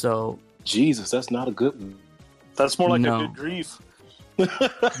 So Jesus, that's not a good one. That's more like a good grief.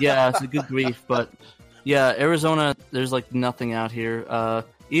 Yeah, it's a good grief, but yeah, Arizona, there's like nothing out here.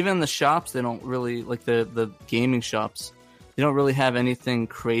 Even the shops, they don't really, like the gaming shops, they don't really have anything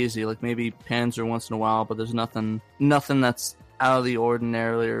crazy. Like maybe Panzer once in a while, but there's nothing that's out of the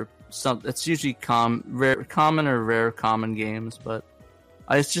ordinary or something. It's usually common or rare common games, but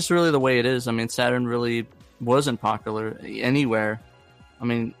it's just really the way it is. I mean, Saturn really wasn't popular anywhere. I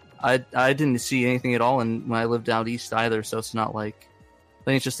mean, I didn't see anything at all when I lived out east either, so it's not like, I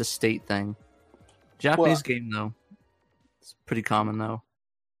think it's just a state thing. Japanese game though, it's pretty common though.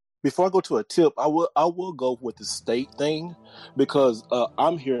 Before I go to a tip, I will go with the state thing, because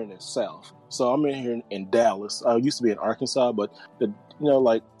I'm here in the South, so I'm here in Dallas. I used to be in Arkansas, but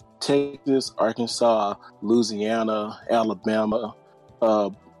like Texas, Arkansas, Louisiana, Alabama,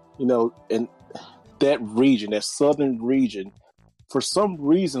 and that region, that southern region, for some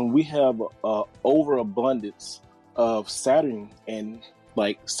reason we have overabundance of Saturn and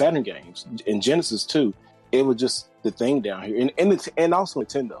like Saturn games and Genesis too. It was just the thing down here, and also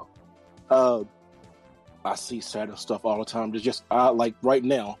Nintendo. I see Saturn stuff all the time. There's just like right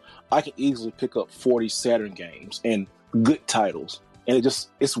now, I can easily pick up 40 Saturn games and good titles, and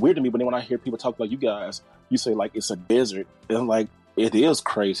it's weird to me. But then when I hear people talk about you guys, you say like it's a desert, and I'm like, it is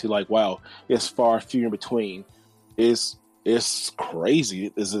crazy. Like, wow, it's far few in between. It's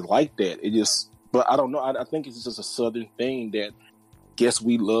crazy. Is it like that? But I don't know. I think it's just a southern thing that guess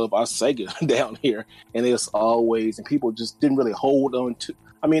we love our Sega down here, and it's always, and people just didn't really hold on to.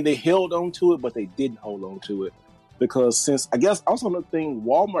 I mean, they held on to it, but they didn't hold on to it because since I guess also another thing,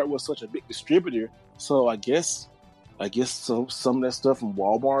 Walmart was such a big distributor, so I guess some of that stuff from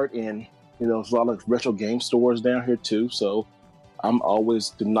Walmart and there's a lot of retro game stores down here too. So I'm always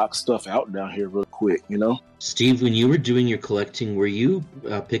to knock stuff out down here real quick, Steve, when you were doing your collecting, were you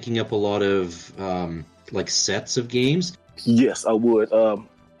picking up a lot of like sets of games? Yes, I would.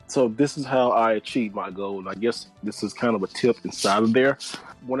 So this is how I achieved my goal. And I guess this is kind of a tip inside of there.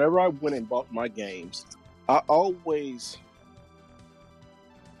 Whenever I went and bought my games, I always.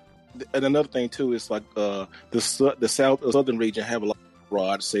 And another thing too is like the southern region have a lot of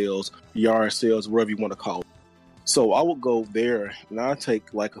garage sales, yard sales, whatever you want to call it. So I would go there and I'd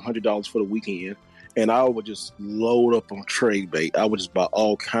take like $100 for the weekend, and I would just load up on trade bait. I would just buy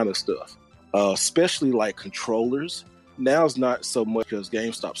all kind of stuff, especially like controllers. Now it's not so much because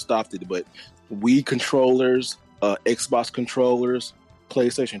GameStop stopped it, but Wii controllers, Xbox controllers,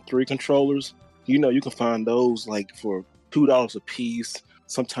 PlayStation 3 controllers, you can find those like for $2 a piece.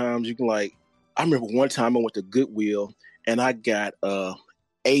 Sometimes you can I remember one time I went to Goodwill and I got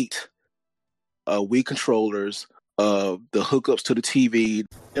 8 Wii controllers, the hookups to the TV,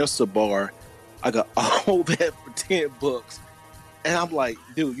 there's a bar. I got all that for $10. And I'm like,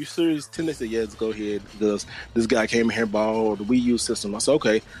 dude, you serious? They said, yeah, let's go ahead. Because this guy came in here and bought the Wii U system. I said,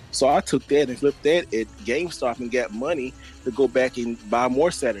 okay. So I took that and flipped that at GameStop and got money to go back and buy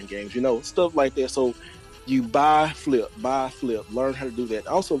more Saturn games, stuff like that. So you buy, flip, learn how to do that.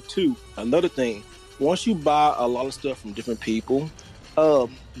 Also, too, another thing, once you buy a lot of stuff from different people,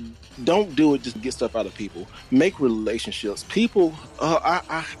 don't do it just to get stuff out of people. Make relationships. People,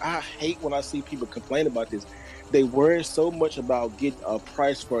 I hate when I see people complain about this. They worry so much about getting a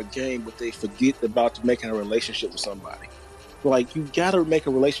price for a game, but they forget about making a relationship with somebody. Like, you gotta make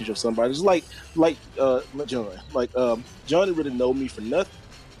a relationship with somebody. It's like John. John didn't really know me for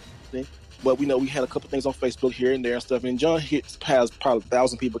nothing, but we had a couple things on Facebook here and there and stuff. And John has probably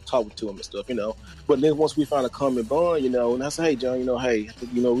 1,000 people talking to him and stuff, But then once we find a common bond, and I say, hey, John, I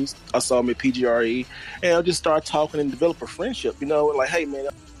saw him at PGRE, and I just start talking and develop a friendship, like, hey, man,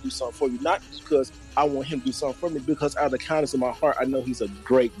 do something for you, not because I want him to do something for me, because out of the kindness of my heart, I know he's a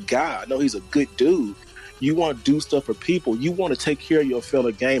great guy. I know he's a good dude. You want to do stuff for people. You want to take care of your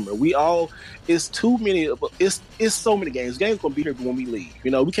fellow gamer. It's too many. It's so many games. Games gonna be here when we leave.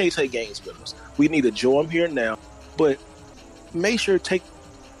 We can't take games with us. We need to enjoy them here and now. But make sure to take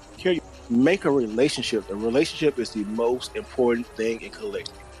care of you. Make a relationship. A relationship is the most important thing in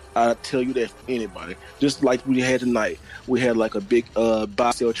collecting. I tell you that for anybody. Just like we had tonight, we had like a big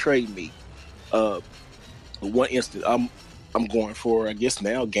buy sell trade meet. One instant, I'm going for, I guess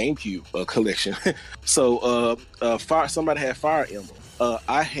now, GameCube collection. So somebody had Fire Emblem.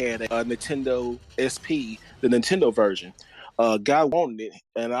 I had a Nintendo SP, the Nintendo version. Guy wanted it,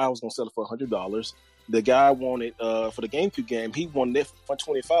 and I was gonna sell it for $100. The guy wanted for the GameCube game, he wanted it for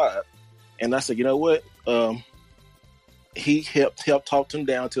 $125, and I said, you know what? He helped talk him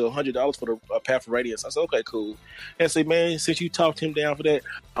down to $100 for the Path of Radiance. I said, okay, cool. And I said, man, since you talked him down for that,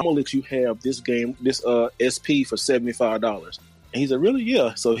 I'm gonna let you have this game, this SP for $75. And he said, really?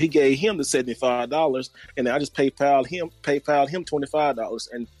 Yeah. So he gave him the $75, and I just PayPal him $25.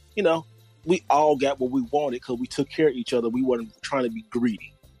 And we all got what we wanted because we took care of each other. We weren't trying to be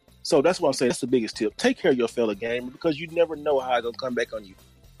greedy. So that's what I'm saying. That's the biggest tip. Take care of your fellow gamer, because you never know how it's gonna come back on you.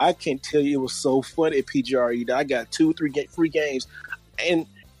 I can't tell you, it was so fun at PGRE that I got 2 or 3 free games, and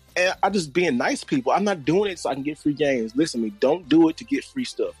I just being nice to people. I'm not doing it so I can get free games. Listen to me, don't do it to get free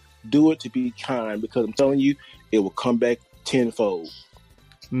stuff. Do it to be kind, because I'm telling you, it will come back tenfold.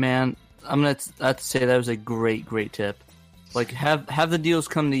 Man, I have to say that was a great tip. Like, have the deals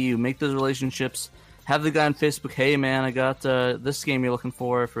come to you, make those relationships. Have the guy on Facebook, hey man, I got this game you're looking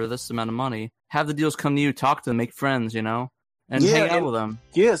for this amount of money. Have the deals come to you, talk to them, make friends, and hang out with them.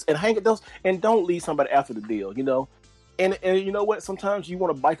 Yes, and hang at those, and don't leave somebody after the deal, And you know what? Sometimes you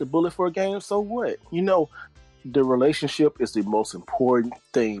want to bite the bullet for a game. So what? The relationship is the most important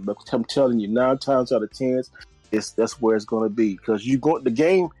thing. But I'm telling you, 9 times out of 10, that's where it's going to be, because the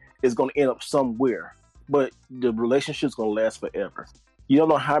game is going to end up somewhere, but the relationship's going to last forever. You don't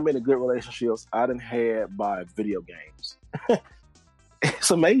know how many good relationships I done had by video games.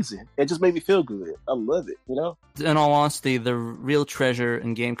 It's amazing. It just made me feel good. I love it, In all honesty, the real treasure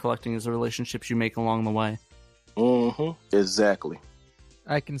in game collecting is the relationships you make along the way. Mm-hmm. Exactly.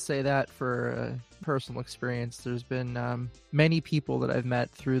 I can say that for personal experience. There's been many people that I've met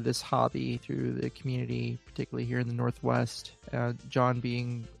through this hobby, through the community, particularly here in the Northwest. John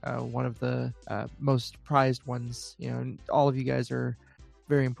being one of the most prized ones. You know, and all of you guys are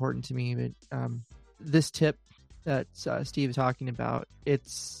very important to me. But this tip that Steve is talking about,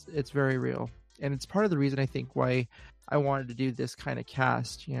 it's very real, and it's part of the reason I think why I wanted to do this kind of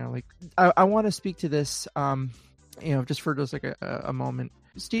cast. You know, like I want to speak to this. You know, just for just like a moment.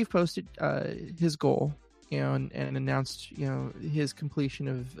 Steve posted his goal, you know, and announced, you know, his completion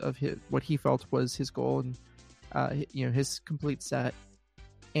of what he felt was his goal, and you know, his complete set.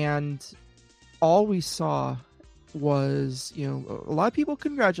 And all we saw was, you know, a lot of people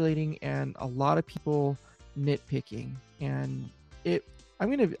congratulating and a lot of people nitpicking. And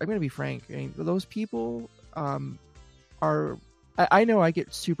I'm gonna be frank. I mean, those people are. I know I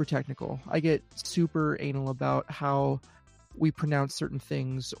get super technical. I get super anal about how we pronounce certain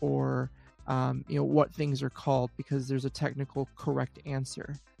things, or you know, what things are called, because there's a technical correct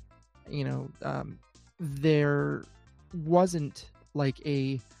answer. You know, there wasn't like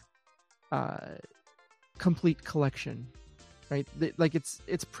a complete collection, right? Like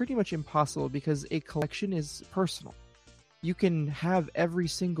it's pretty much impossible, because a collection is personal. You can have every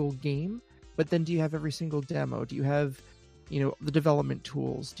single game, but then do you have every single demo? Do you have, you know, the development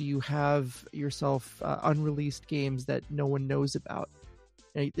tools? Do you have yourself unreleased games that no one knows about?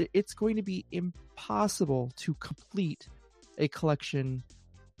 It's going to be impossible to complete a collection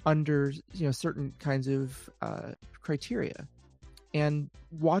under, you know, certain kinds of criteria. And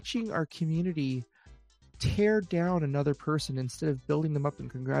watching our community tear down another person instead of building them up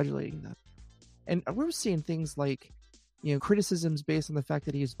and congratulating them. And we're seeing things like, you know, criticisms based on the fact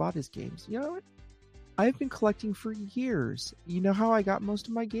that he has bought his games. You know what? I've been collecting for years. You know how I got most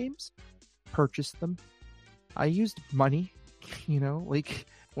of my games? Purchased them. I used money, you know, like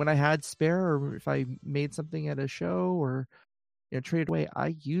when I had spare, or if I made something at a show, or, you know, traded away,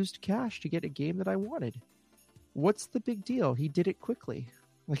 I used cash to get a game that I wanted. What's the big deal? He did it quickly.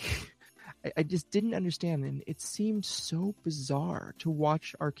 Like, I just didn't understand, and it seemed so bizarre to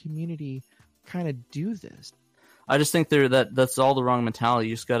watch our community kind of do this. I just think that's all the wrong mentality.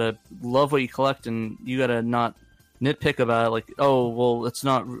 You just gotta love what you collect, and you gotta not nitpick about it. Like, oh, well, it's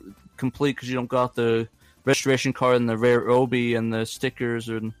not complete because you don't got the registration card and the rare obi and the stickers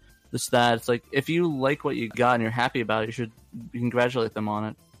and this, that. It's like, if you like what you got and you're happy about it, you should congratulate them on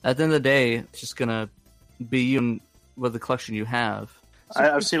it. At the end of the day, it's just gonna be you with the collection you have.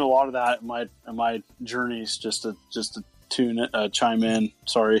 I've seen a lot of that in my journeys. Just to chime in.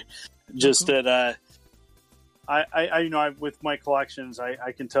 Sorry, just cool. that. I you know, with my collections,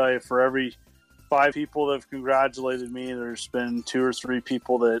 I can tell you, for every 5 people that have congratulated me, there's been 2 or 3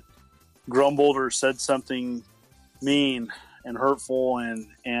 people that grumbled or said something mean and hurtful, and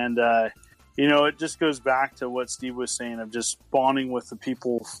you know, it just goes back to what Steve was saying of just bonding with the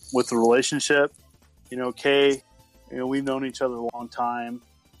people, with the relationship. You know, Kay, you know, we've known each other a long time,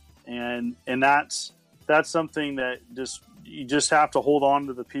 and that's something that you just have to hold on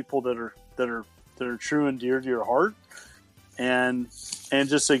to the people that are true and dear to your heart, and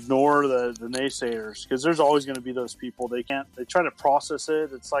just ignore the naysayers, because there's always going to be those people. They try to process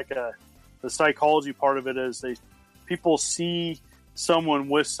it. It's like the psychology part of it is people see someone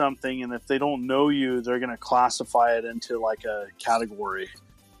with something, and if they don't know you, they're going to classify it into like a category,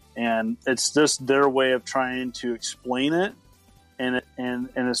 and it's just their way of trying to explain it, and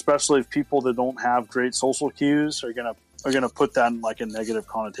especially if people that don't have great social cues are gonna put that in like a negative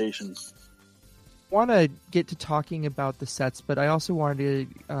connotation. I want to get to talking about the sets, but I also wanted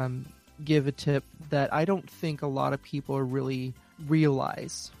to give a tip that I don't think a lot of people really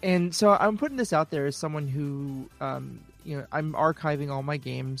realize. And so I'm putting this out there as someone who, you know, I'm archiving all my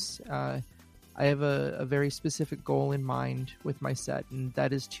games. I have a very specific goal in mind with my set, and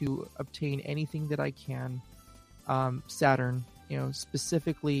that is to obtain anything that I can, Saturn, you know,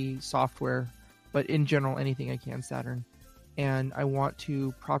 specifically software, but in general, anything I can Saturn. And I want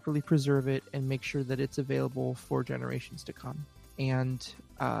to properly preserve it and make sure that it's available for generations to come. And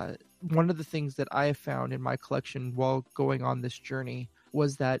one of the things that I have found in my collection while going on this journey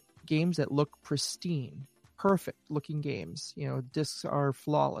was that games that look pristine, perfect looking games, you know, discs are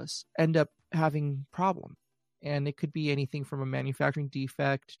flawless, end up having problems. And it could be anything from a manufacturing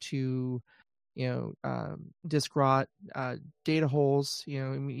defect to, you know, disk rot, data holes, you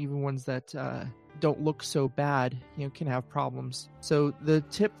know, even ones that don't look so bad, you know, can have problems. So the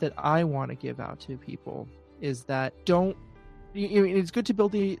tip that I want to give out to people is that it's good to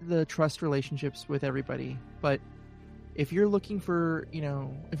build the trust relationships with everybody, but if you're looking for, you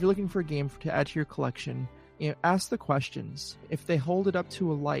know, if you're looking for a game to add to your collection, ask the questions. If they hold it up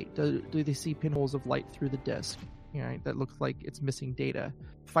to a light, do they see pinholes of light through the disc? That looks like it's missing data.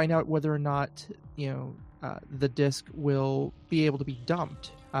 Find out whether or not the disc will be able to be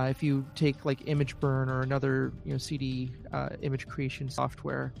dumped. If you take like ImageBurn or another CD image creation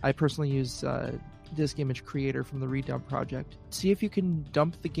software, I personally use Disk Image Creator from the Redump project. See if you can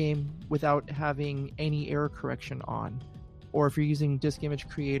dump the game without having any error correction on. Or if you're using Disk Image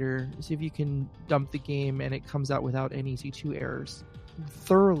Creator, see if you can dump the game and it comes out without any C2 errors.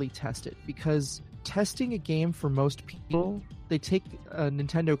 Thoroughly test it, because testing a game for most people, they take a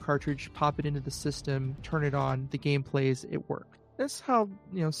Nintendo cartridge, pop it into the system, turn it on, the game plays, it works. That's how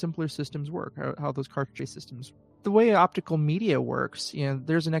simpler systems work, how those cartridge systems. The way optical media works,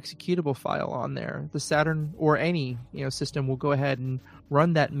 there's an executable file on there. The Saturn or any system will go ahead and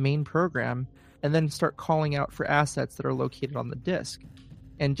run that main program and then start calling out for assets that are located on the disk.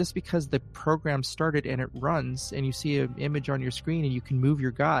 And just because the program started and it runs and you see an image on your screen and you can move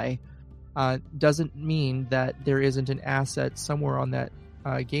your guy, doesn't mean that there isn't an asset somewhere on that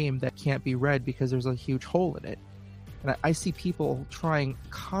game that can't be read because there's a huge hole in it. And I see people trying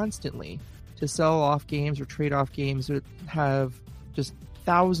constantly to sell off games or trade off games that have just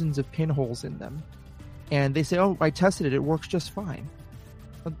thousands of pinholes in them. And they say, oh, I tested it, it works just fine.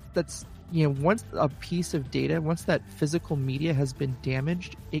 But that's, once a piece of data, once that physical media has been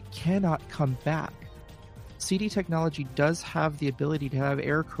damaged, it cannot come back. CD technology does have the ability to have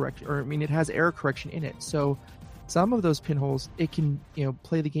error correction, it has error correction in it. So some of those pinholes, it can,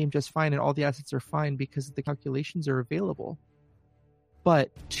 play the game just fine and all the assets are fine because the calculations are available.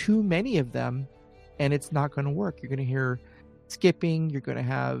 But too many of them, and it's not going to work. You're going to hear skipping, you're going to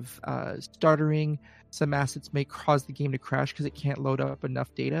have stuttering. Some assets may cause the game to crash because it can't load up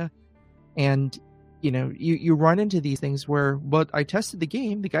enough data. And, you run into these things where, but I tested the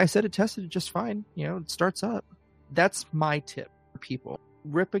game. The guy said it tested it just fine. It starts up. That's my tip for people.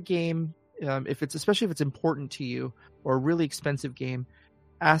 Rip a game, especially if it's important to you or a really expensive game.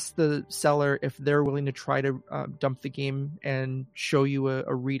 Ask the seller if they're willing to try to dump the game and show you a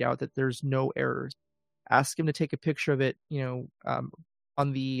readout that there's no errors. Ask him to take a picture of it,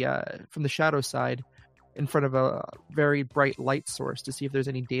 on the from the shadow side, in front of a very bright light source to see if there's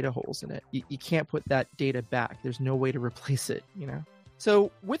any data holes in it. You can't put that data back. There's no way to replace it,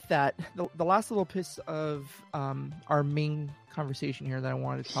 So with that, the last little piece of our main conversation here that I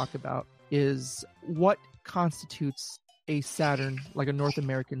wanted to talk about is what constitutes a Saturn, like a North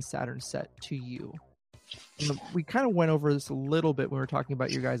American Saturn set to you. We kind of went over this a little bit when we were talking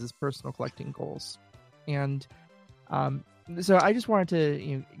about your guys' personal collecting goals. And so I just wanted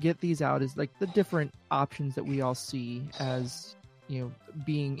to get these out as like the different options that we all see as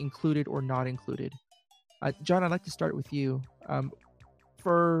being included or not included. John, I'd like to start with you.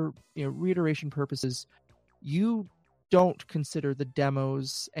 For reiteration purposes, you don't consider the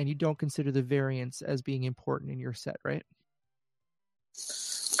demos and you don't consider the variants as being important in your set, right?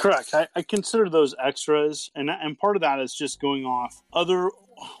 Correct. I consider those extras, and part of that is just going off other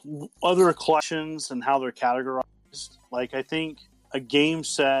collections and how they're categorized. Like, I think a game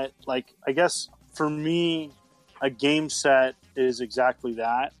set, I guess for me, a game set is exactly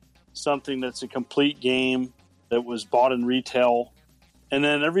that. Something that's a complete game that was bought in retail. And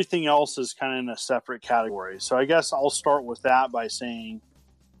then everything else is kind of in a separate category. So I guess I'll start with that by saying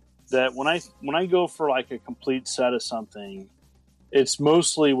that when I go for like a complete set of something, it's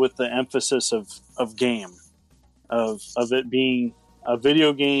mostly with the emphasis of game, of it being a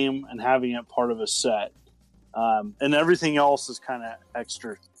video game and having it part of a set. And everything else is kind of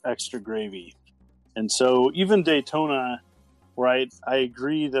extra gravy. And so even Daytona, right? I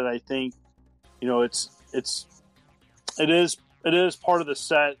agree that I think, it is part of the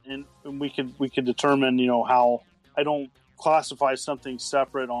set, and we could determine, how I don't classify something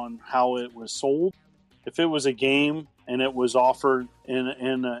separate on how it was sold. If it was a game and it was offered in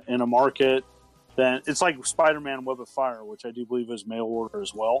a market, then it's like Spider-Man Web of Fire, which I do believe is mail order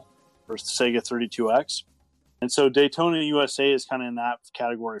as well, for Sega 32X. And so Daytona USA is kind of in that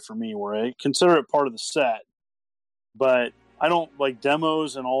category for me, where I consider it part of the set, but I don't like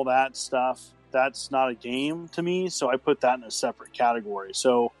demos and all that stuff. That's not a game to me, so I put that in a separate category.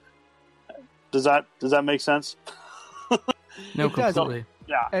 So does that make sense? No, completely.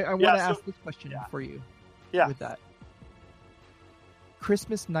 Yeah. I want to ask this question for you. Yeah. With that,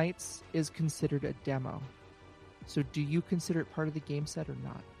 Christmas Nights is considered a demo. So do you consider it part of the game set or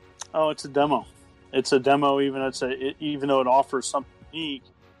not? Oh, it's a demo. It's a demo, even though it offers something unique.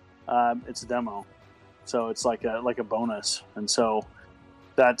 It's a demo, so it's like a bonus, and so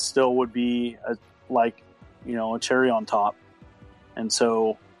that still would be a cherry on top. And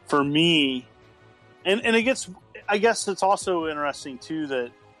so for me, and it gets. I guess it's also interesting too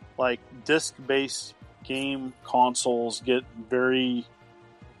that like disc-based game consoles get very.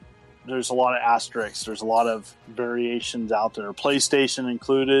 There's a lot of asterisks. There's a lot of variations out there. PlayStation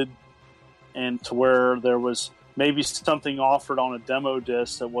included, and to where there was maybe something offered on a demo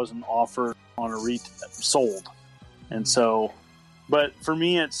disc that wasn't offered on a sold, and so. But for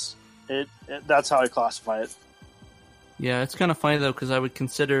me, it's that's how I classify it. Yeah, it's kind of funny though because I would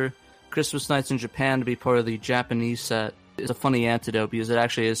consider Christmas Nights in Japan to be part of the Japanese set. It's a funny antidote because it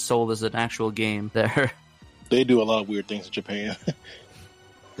actually is sold as an actual game there. They do a lot of weird things in Japan.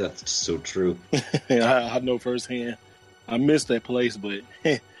 That's so true. I know firsthand. I missed that place, but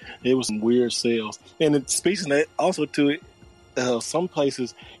it was some weird sales. And it speaks of that also to it. Some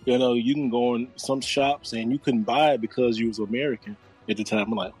places, you can go in some shops and you couldn't buy it because you was American at the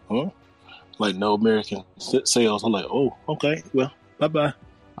time. I'm like, huh? Like no American sales. I'm like, oh, okay, well, bye bye.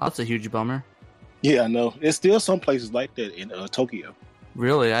 That's a huge bummer. Yeah, I know. It's still some places like that in Tokyo.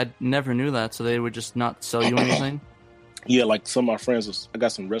 Really? I never knew that. So they would just not sell you anything? Yeah, like some of my friends, I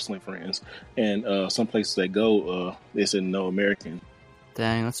got some wrestling friends, and some places they go, they said no American.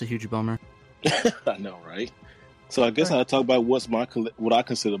 Dang, that's a huge bummer. I know, right? So I guess I'll talk about what I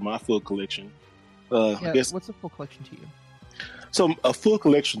consider my full collection. I guess, what's a full collection to you? So a full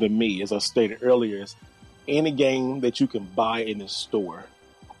collection to me, as I stated earlier, is any game that you can buy in the store.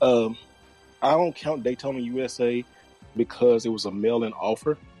 I don't count Daytona USA because it was a mail-in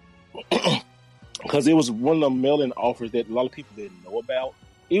offer. Because it was one of the mail-in offers that a lot of people didn't know about.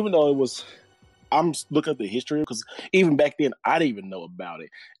 Even though it was, I'm looking at the history, because even back then, I didn't even know about it.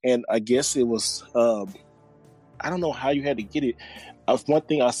 And I guess it was, I don't know how you had to get it. One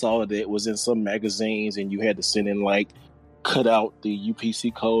thing I saw that was in some magazines, and you had to send in, like, cut out the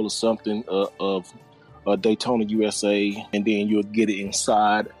UPC code or something of Daytona USA, and then you'll get it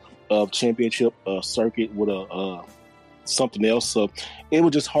inside of Championship Circuit with something else. So it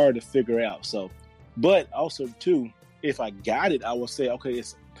was just hard to figure out. So, but also too, if I got it, I would say, okay,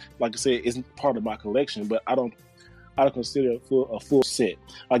 it's like I said, it's part of my collection, but I don't consider it a full set.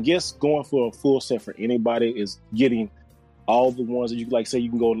 I guess going for a full set for anybody is getting all the ones that you like. Say you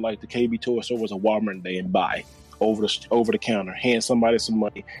can go to like the KB Toy Store or Walmart Day and buy over the counter, hand somebody some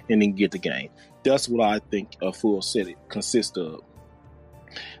money, and then get the game. That's what I think a full set consists of.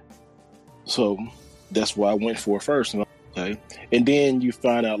 So that's why I went for it first. Okay, and then you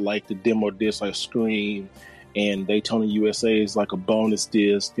find out like the demo disc, like Scream and Daytona USA is like a bonus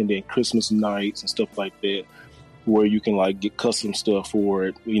disc, and then Christmas Nights and stuff like that, where you can like get custom stuff for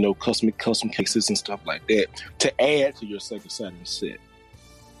it, custom cases and stuff like that to add to your Sega Saturn set.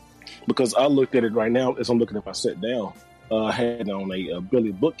 Because I looked at it right now as I'm looking at my set down. I had it on a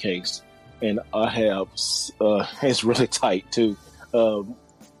Billy bookcase, and I have it's really tight too.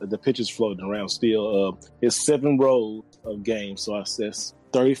 The pictures floating around still. It's 7 rows of games, so I says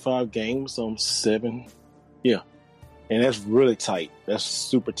 35 games on 7. Yeah, and that's really tight. That's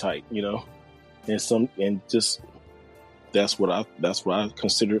super tight, and that's what I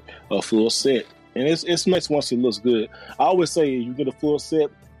consider a full set. And it's nice once it looks good. I always say you get a full set,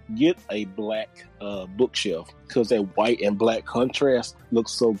 get a black bookshelf because that white and black contrast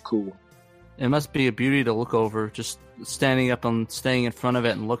looks so cool. It must be a beauty to look over, just standing up and staying in front of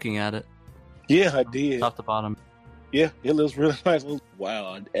it and looking at it. Yeah, I did. Top to bottom. Yeah, it looks really nice.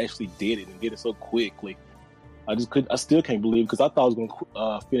 Wow, I actually did it and did it so quickly. I still can't believe it because I thought I was going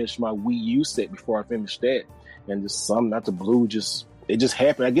to finish my Wii U set before I finished that. And just something out the blue, it just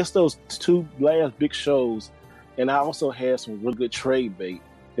happened. I guess those 2 last big shows, and I also had some real good trade bait,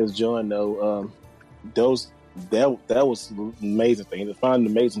 as John know. That was an amazing thing. To find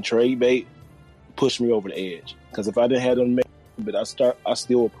an amazing trade bait pushed me over the edge. Because if I didn't have them, I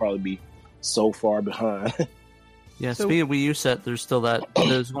still would probably be so far behind. Yeah, speaking of Wii U set, there's still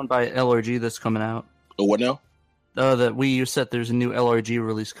there's one by LRG that's coming out. Oh, what now? The Wii U set, there's a new LRG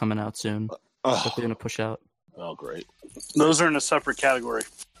release coming out soon that they're going to push out. Oh, great. Those are in a separate category.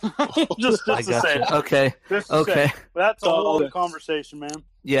 just to say. Okay. Okay. That's a whole other conversation, man.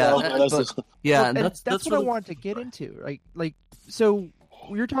 Yeah. That's what I wanted to get into. Right? So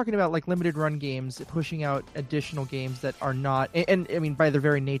you're talking about like limited run games, pushing out additional games that are not, and I mean, by their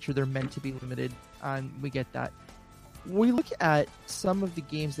very nature, they're meant to be limited, and we get that. We look at some of the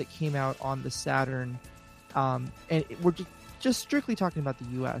games that came out on the Saturn, and we're just strictly talking about the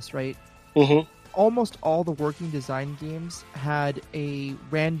US, right? Mm-hmm. Almost all the working design games had a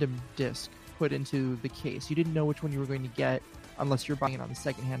random disc put into the case. You didn't know which one you were going to get unless you're buying it on the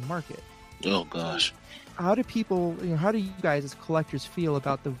secondhand market. Oh gosh. How do you guys as collectors feel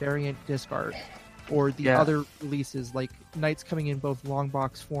about the variant disc art or the Yeah. other releases like Knights coming in both long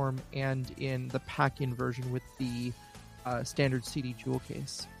box form and in the pack-in version with the standard CD jewel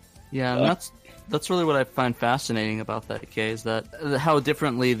case. Yeah, and that's really what I find fascinating about that, Kay, is that how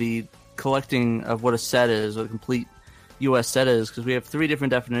differently the collecting of what a set is, what a complete U.S. set is, because we have three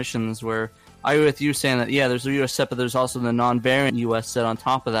different definitions where I agree with you saying that, yeah, there's a U.S. set, but there's also the non-variant U.S. set on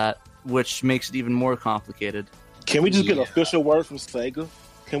top of that, which makes it even more complicated. Can we just get an official word from Sega?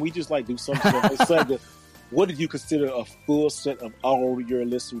 Can we just do something? Sega, what did you consider a full set of all your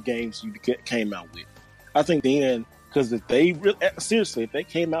list of games you came out with? I think then, because if they seriously, if they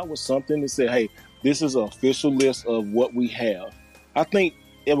came out with something and said, "Hey, this is an official list of what we have," I think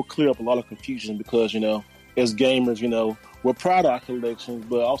it would clear up a lot of confusion because as gamers, we're proud of our collections,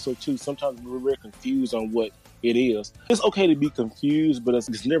 but also too sometimes we're very confused on what it is. It's okay to be confused, but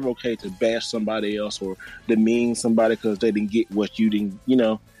it's never okay to bash somebody else or demean somebody because they didn't get what you didn't.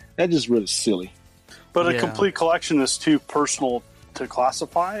 That's just really silly. But a complete collection is too personal to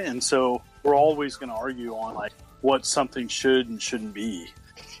classify, and so we're always going to argue on what something should and shouldn't be.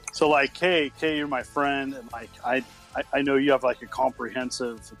 So Kay, you're my friend, and I know you have a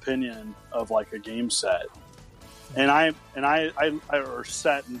comprehensive opinion of a game set, and I or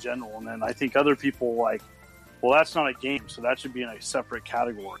set in general, and then I think other people well, that's not a game, so that should be in a separate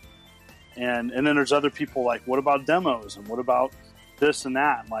category. And then there's other people what about demos and what about this and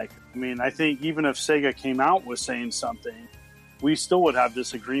that? I think even if Sega came out with saying something, we still would have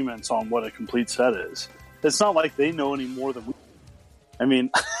disagreements on what a complete set is. It's not like they know any more than we.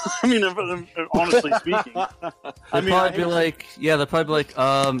 Honestly speaking, They'll probably be like, you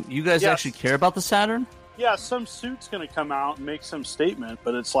guys actually care about the Saturn? Yeah, some suit's going to come out and make some statement,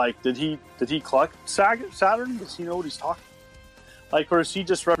 but it's did he collect Saturn? Does he know what he's talking about? Or is he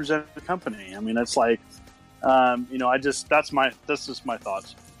just representing the company? It's that's just my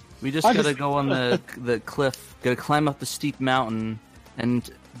thoughts. We just gotta go on the cliff, gotta climb up the steep mountain and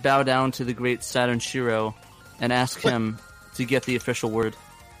bow down to the great Saturn Shiro and ask him to get the official word.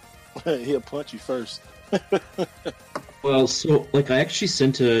 He'll punch you first. Well, so I actually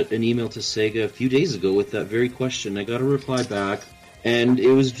sent an email to Sega a few days ago with that very question. I got a reply back, and it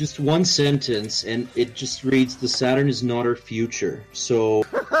was just one sentence, and it just reads, "The Saturn is not our future." So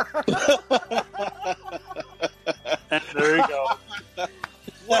there you go.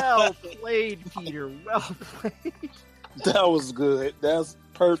 Well played, Peter. Well played. That was good. That's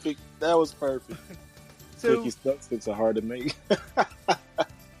perfect. That was perfect. So, Tricky sticks are hard to make.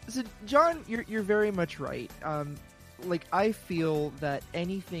 So, John, you're very much right. I feel that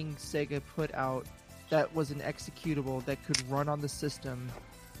anything Sega put out that was an executable that could run on the system,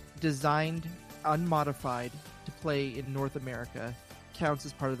 designed unmodified to play in North America, counts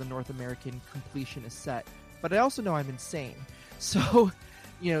as part of the North American completionist set. But I also know I'm insane, so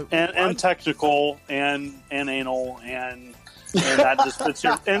and technical and anal and that just fits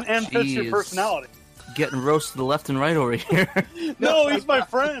your fits your personality. Getting roasted left and right over here. No, he's my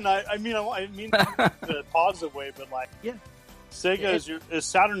friend. I mean in a positive way, but Sega is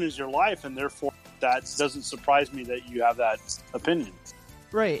Saturn is your life, and therefore that doesn't surprise me that you have that opinion.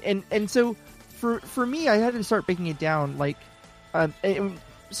 Right, and so for me, I had to start breaking it down.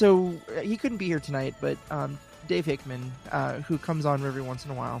 So he couldn't be here tonight, but Dave Hickman, who comes on every once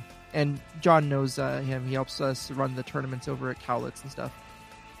in a while, and John knows him. He helps us run the tournaments over at Cowlitz and stuff.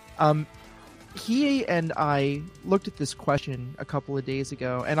 He and I looked at this question a couple of days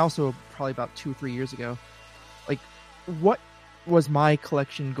ago, and also probably about 2 or 3 years ago. What was my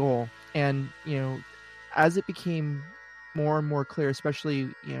collection goal? And as it became more and more clear, especially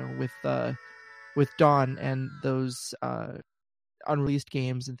with Dawn and those unreleased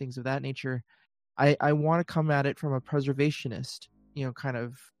games and things of that nature, I want to come at it from a preservationist, kind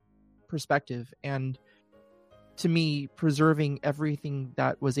of perspective. And to me, preserving everything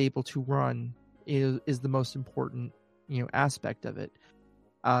that was able to run is the most important, aspect of it.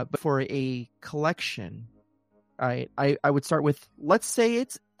 But for a collection, I would start with, let's say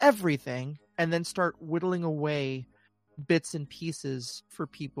it's everything, and then start whittling away bits and pieces for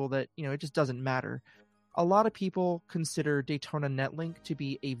people that, it just doesn't matter. A lot of people consider Daytona Netlink to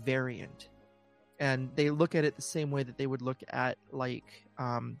be a variant, and they look at it the same way that they would look at the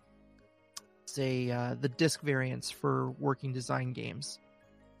disc variants for working design games.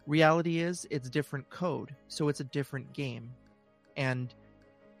 Reality is, it's different code, so it's a different game. And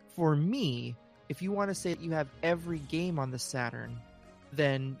for me, if you want to say that you have every game on the Saturn,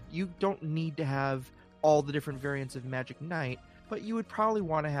 then you don't need to have all the different variants of Magic Knight, but you would probably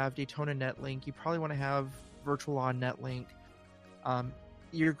want to have Daytona Netlink, you probably want to have Virtual On Netlink.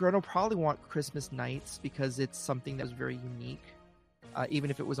 You're going to probably want Christmas Nights because it's something that was very unique.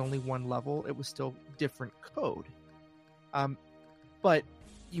 Even if it was only one level, it was still different code. But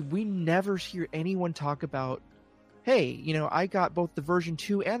we never hear anyone talk about, hey, I got both the version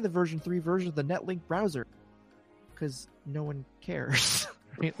 2 and the version 3 version of the NetLink browser, because no one cares,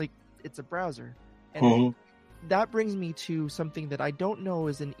 right? Like, it's a browser. And that brings me to something that I don't know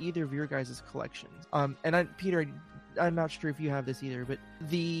is in either of your guys' collections. Peter, I'm not sure if you have this either, but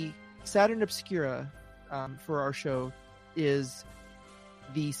the Saturn Obscura for our show is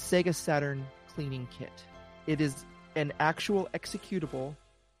the Sega Saturn cleaning kit. It is an actual executable.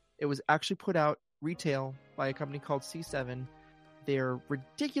 It was actually put out retail by a company called C7. They're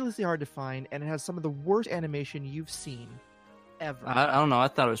ridiculously hard to find, and it has some of the worst animation you've seen ever. I don't know. I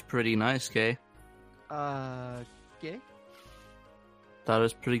thought it was pretty nice, Kay. Okay. Thought it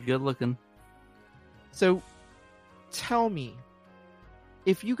was pretty good looking. So, tell me,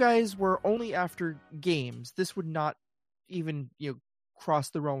 if you guys were only after games, this would not even,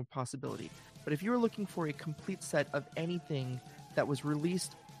 cross the realm of possibility. But if you were looking for a complete set of anything that was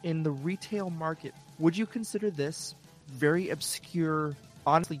released in the retail market, would you consider this very obscure,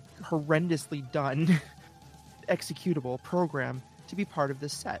 honestly horrendously done executable program to be part of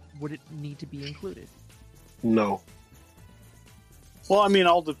this set? Would it need to be included? No. Well, I mean,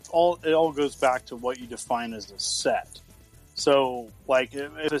 it all goes back to what you define as a set. So, like,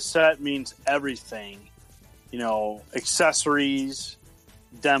 if a set means everything, accessories,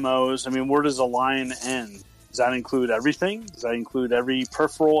 demos. I mean, where does the line end? Does that include everything? Does that include every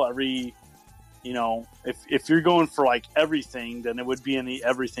peripheral, if you're going for like everything, then it would be in the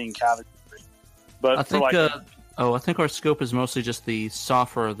everything category. But I think our scope is mostly just the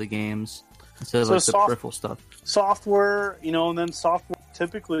software of the games instead of the peripheral stuff. Software, and then software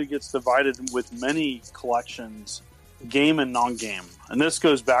typically gets divided with many collections, game and non-game. And this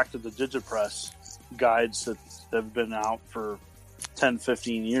goes back to the Digipress guides that have been out for 10,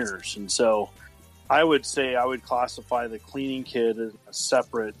 15 years. And so I would say I would classify the cleaning kit as a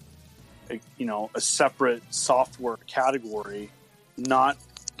separate software category, not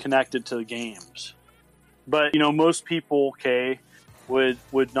connected to the games. But, most people,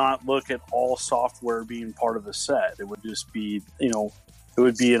 would not look at all software being part of the set. It would just be, it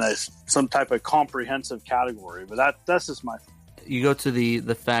would be in some type of comprehensive category. But that's just my... You go to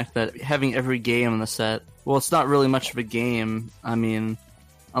the fact that having every game in the set, well, it's not really much of a game. I mean,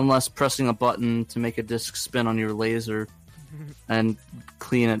 unless pressing a button to make a disc spin on your laser and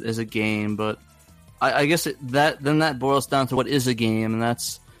clean it is a game. But I guess that boils down to what is a game, and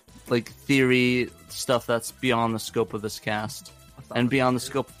that's like theory stuff that's beyond the scope of this cast. And beyond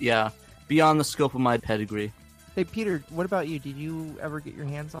the scope of my pedigree. Hey, Peter, what about you? Did you ever get your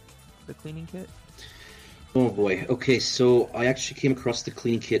hands on the cleaning kit? Oh boy. Okay, so I actually came across the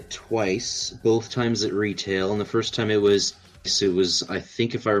cleaning kit twice, both times at retail. And the first time it was, I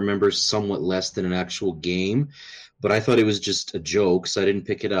think if I remember, somewhat less than an actual game. But I thought it was just a joke, so I didn't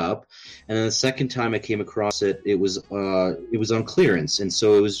pick it up. And then the second time I came across it, it was on clearance, and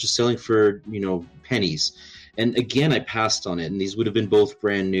so it was just selling for pennies. And again, I passed on it, and these would have been both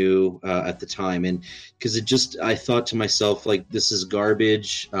brand new at the time. And because I thought to myself, like, this is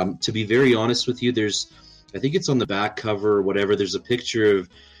garbage. To be very honest with you, I think it's on the back cover or whatever, there's a picture of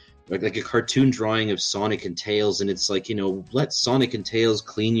like a cartoon drawing of Sonic and Tails, and it's like, let Sonic and Tails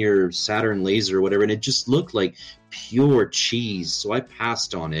clean your Saturn laser or whatever, and it just looked like pure cheese, so I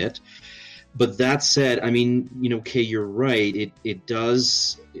passed on it. But that said, I mean, Kay, you're right. It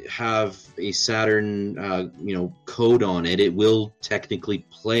does have a Saturn, code on it. It will technically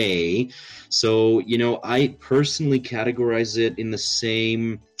play. So, I personally categorize it in the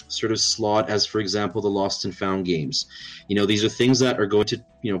same sort of slot as, for example, the Lost and Found games. These are things that are going to,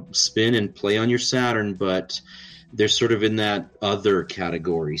 spin and play on your Saturn, but they're sort of in that other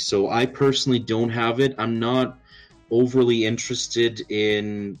category. So I personally don't have it. I'm not overly interested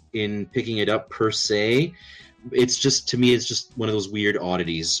in picking it up per se. It's just, to me, it's just one of those weird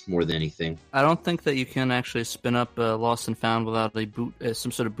oddities more than anything. I don't think that you can actually spin up Lost and Found without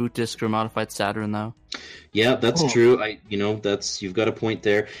some sort of boot disk or modified Saturn, though. Yeah, that's true. You've got a point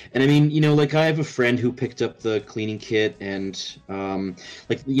there. And I mean, like, I have a friend who picked up the cleaning kit, and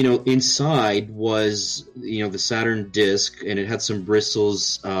inside was the Saturn disc, and it had some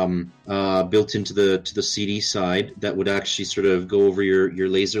bristles built into the CD side that would actually sort of go over your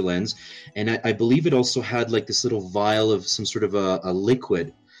laser lens. And I believe it also had like this little vial of some sort of a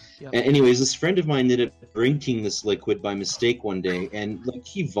liquid. Yep. Anyways, this friend of mine ended up drinking this liquid by mistake one day, and like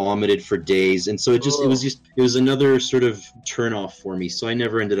he vomited for days. And so it was another sort of turn off for me. So I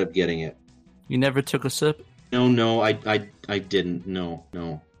never ended up getting it. You never took a sip? No, I didn't. No.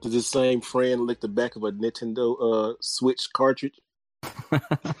 Did the same friend lick the back of a Nintendo Switch cartridge?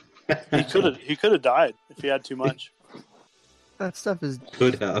 He could have died if he had too much. That stuff is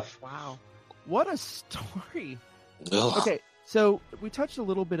Could have. wow. What a story. Ugh. Okay, so we touched a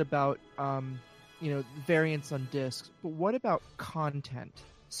little bit about variants on discs, but what about content?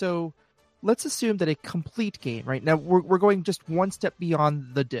 So let's assume that a complete game, right? Now we're going just one step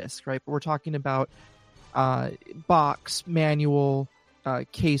beyond the disc, right? But we're talking about box, manual,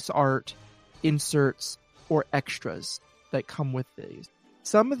 case art, inserts, or extras that come with these.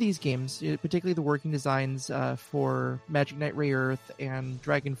 Some of these games, particularly the working designs for Magic Knight Rayearth and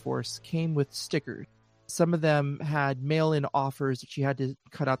Dragon Force, came with stickers. Some of them had mail-in offers that you had to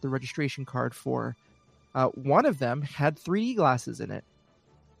cut out the registration card for. One of them had 3D glasses in it.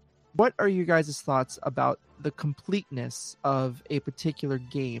 What are you guys' thoughts about the completeness of a particular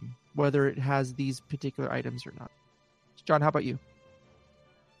game, whether it has these particular items or not? John, how about you?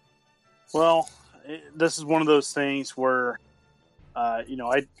 Well, this is one of those things where,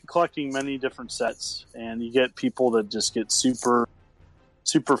 I'm collecting many different sets, and you get people that just get super,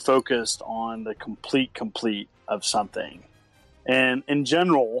 super focused on the complete of something. And in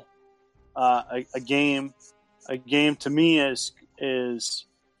general, a game to me is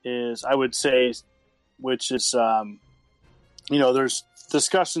I would say, which is, there's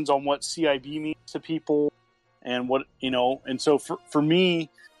discussions on what CIB means to people and what, and so for me,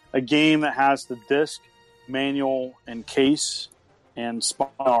 a game that has the disc, manual, and case and spine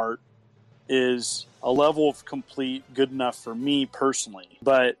art is a level of complete good enough for me personally.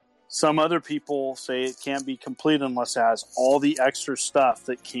 But some other people say it can't be complete unless it has all the extra stuff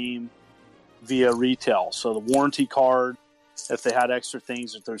that came via retail. So the warranty card, if they had extra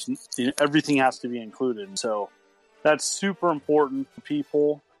things, if there's everything has to be included. So that's super important to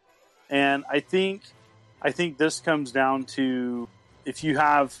people. And I think this comes down to, if you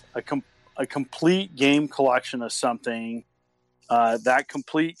have a complete game collection of something, that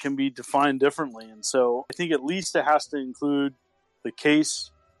complete can be defined differently. And so I think at least it has to include the case,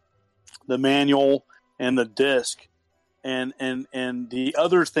 the manual, and the disc, and the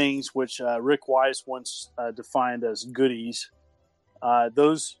other things which Rick Weiss once defined as goodies.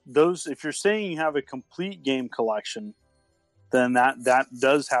 Those if you're saying you have a complete game collection, then that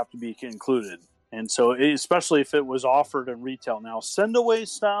does have to be included. And so, especially if it was offered in retail. Now, send away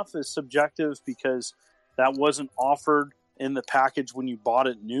stuff is subjective because that wasn't offered in the package when you bought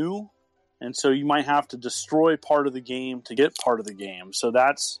it new. And so you might have to destroy part of the game to get part of the game. So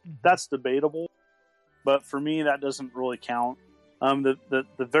that's debatable. But for me, that doesn't really count. The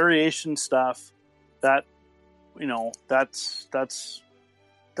variation stuff, that's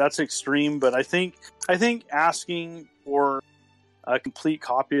extreme. But I think asking for a complete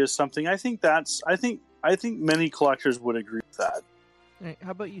copy of something, I think many collectors would agree with that. Hey,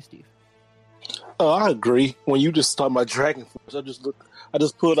 how about you, Steve? I agree. When you just talking about Dragon Force, I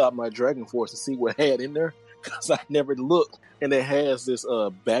just pulled out my Dragon Force to see what it had in there because I never looked, and it has this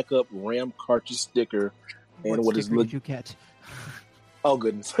backup RAM cartridge sticker. And what sticker did you get? Oh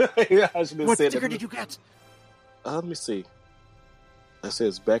goodness! I should have what said sticker that. Did you get? Let me see. It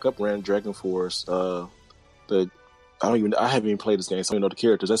says backup RAM Dragon Force. I haven't even played this game, so I don't know the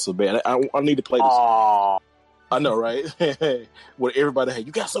characters. That's so bad. I need to play this. Aww. I know, right? Where everybody, hey,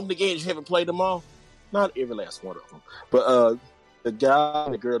 you got some of the games, you haven't played them all? Not every last one of them. But the guy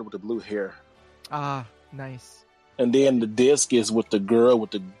and the girl with the blue hair. Ah, nice. And then the disc is with the girl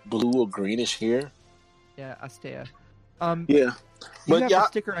with the blue or greenish hair. Yeah, Astea. Yeah. You have a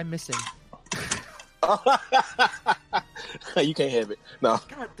sticker I'm missing. You can't have it. No.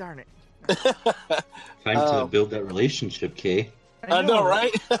 God darn it. Time to build that relationship, Kay. I know,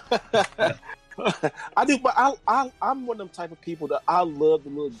 right? I do, but I'm one of them type of people that I love the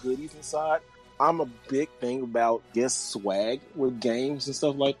little goodies inside. I'm a big thing about swag with games and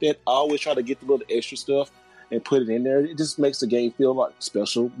stuff like that. I always try to get the little extra stuff and put it in there. It just makes the game feel like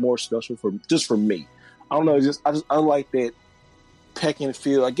more special for me. I don't know, I like that pecking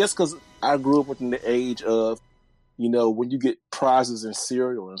feel. I guess because I grew up within the age of, when you get prizes and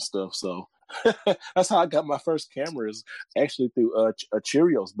cereal and stuff. So that's how I got my first cameras, actually through a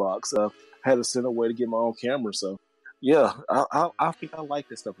Cheerios box. I had to send a way to get my own camera. So yeah, I think I like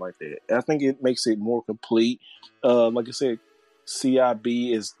this stuff like that. I think it makes it more complete. Like I said,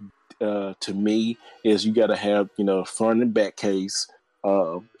 CIB is, to me, is you got to have, front and back case,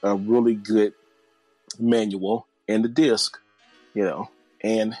 a really good manual, and the disc,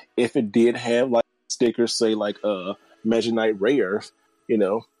 and if it did have like stickers, say like Magic Knight Rayearth,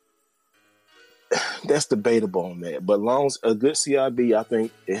 that's debatable on that. But long as a good CIB, I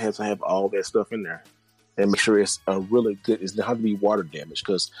think it has to have all that stuff in there and make sure it's a really good. It's not have to be water damaged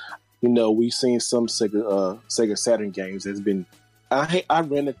because we've seen some Sega Saturn games that's been I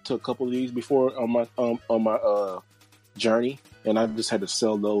ran into a couple of these before on my journey, and I just had to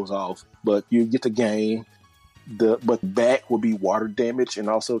sell those off. But you get the game. But the back would be water damage, and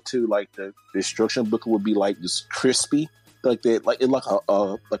also too, like the instruction book would be like just crispy, like that, like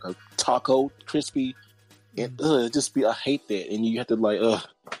a taco crispy, and just be. I hate that, and you have to like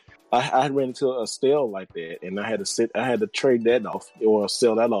I ran into a stale like that, and I had to trade that off or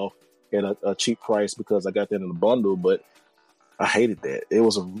sell that off at a cheap price because I got that in the bundle. But I hated that. It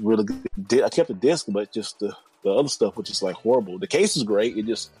was a really good. I kept the disc, but just the other stuff was just like horrible. The case is great. It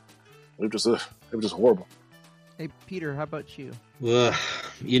was just horrible. Hey, Peter, how about you?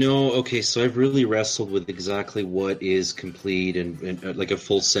 Okay, so I've really wrestled with exactly what is complete and like a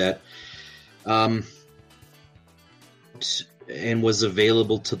full set, and was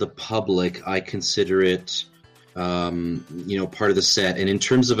available to the public. I consider it, part of the set. And in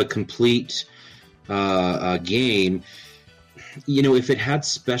terms of a complete game, if it had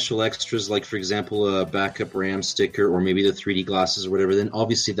special extras, like, for example, a backup RAM sticker or maybe the 3D glasses or whatever, then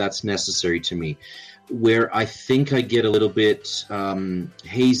obviously that's necessary to me. Where I think I get a little bit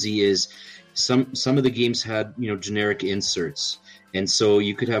hazy is some of the games had, generic inserts. And so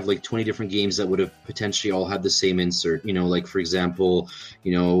you could have like 20 different games that would have potentially all had the same insert. Like, for example,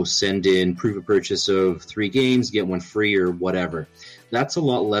 send in proof of purchase of 3 games, get one free or whatever. That's a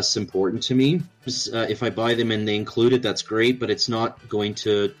lot less important to me. If I buy them and they include it, that's great, but it's not going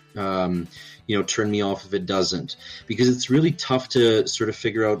to, turn me off if it doesn't. Because it's really tough to sort of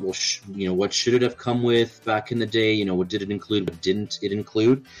figure out, what should it have come with back in the day? What did it include, what didn't it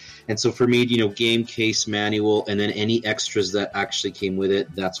include? And so for me, game, case, manual, and then any extras that actually came with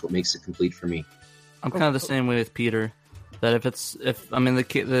it, that's what makes it complete for me. I'm kind of the same way with Peter. That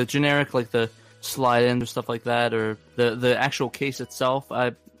the generic, like the slide in or stuff like that, or the actual case itself,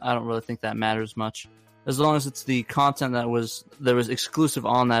 I don't really think that matters much, as long as it's the content that was exclusive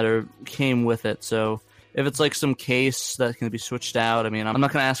on that or came with it. So if it's like some case that can be switched out, I'm not going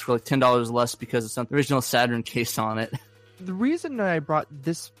to ask for like $10 less because it's not the original Saturn case on it. The reason that I brought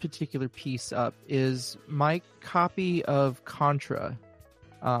this particular piece up is my copy of Contra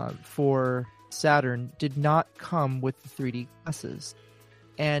for Saturn did not come with the 3D glasses,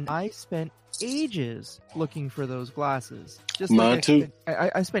 and I spent ages looking for those glasses. Just mine like too.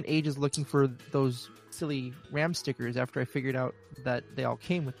 I spent ages looking for those silly RAM stickers after I figured out that they all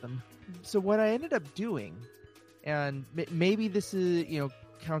came with them. So what I ended up doing, and maybe this is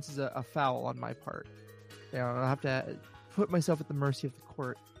counts as a foul on my part. I'll have to put myself at the mercy of the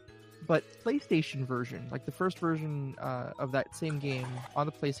court. But PlayStation version, like the first version of that same game on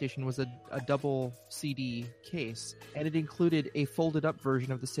the PlayStation, was a double CD case, and it included a folded up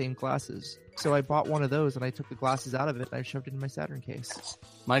version of the same glasses. So I bought one of those, and I took the glasses out of it, and I shoved it in my Saturn case.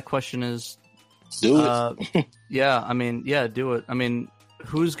 My question is, do it. Yeah, do it.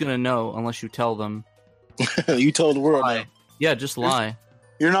 Who's gonna know unless you tell them? You told the world. Lie. Yeah, just lie.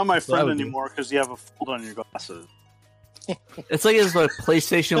 You're not my friend anymore because you have a fold on your glasses. It's like it's a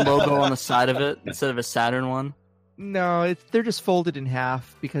PlayStation logo on the side of it instead of a Saturn one. No, they're just folded in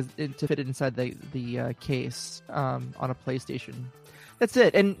half because to fit it inside the case on a PlayStation. That's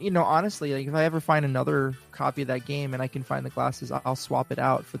it. And honestly, like if I ever find another copy of that game and I can find the glasses, I'll swap it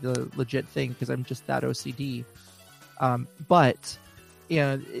out for the legit thing because I'm just that OCD. But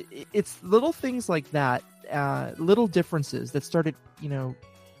it's little things like that, little differences that started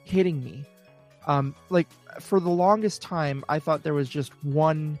hitting me. Like for the longest time, I thought there was just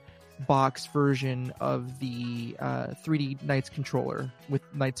one box version of the 3D Knights controller with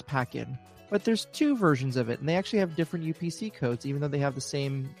Knights pack-in. But there's 2 versions of it, and they actually have different UPC codes, even though they have the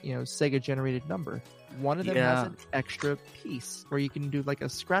same, Sega-generated number. One of them has an extra piece where you can do like a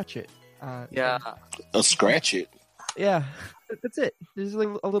scratch it. A scratch it. Yeah, that's it. There's like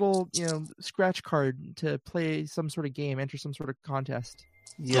a little, scratch card to play some sort of game, enter some sort of contest.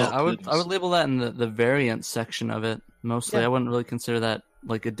 Yeah, I would label that in the variant section of it mostly. Yeah. I wouldn't really consider that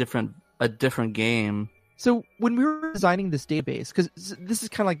like a different game. So when we were designing this database, because this is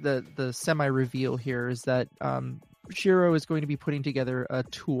kind of like the semi-reveal here, is that Shiro is going to be putting together a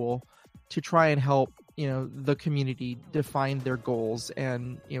tool to try and help the community define their goals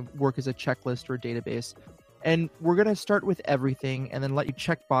and work as a checklist or a database. And we're going to start with everything and then let you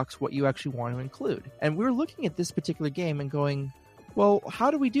checkbox what you actually want to include. And we were looking at this particular game and going, well,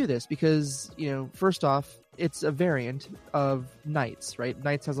 how do we do this? Because, first off, it's a variant of Knights, right?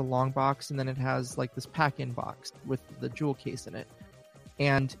 Knights has a long box, and then it has like this pack-in box with the jewel case in it.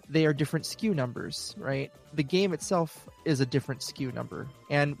 And they are different SKU numbers, right? The game itself is a different SKU number.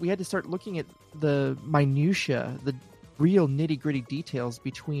 And we had to start looking at the minutia, the real nitty-gritty details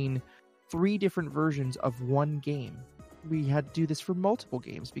between 3 different versions of one game. we had to do this for multiple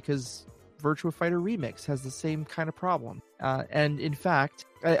games because Virtua Fighter Remix has the same kind of problem. And in fact,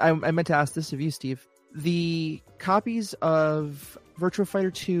 I meant to ask this of you, Steve. The copies of Virtua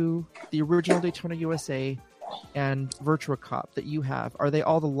Fighter 2, the original Daytona USA, and Virtua Cop that you have, are they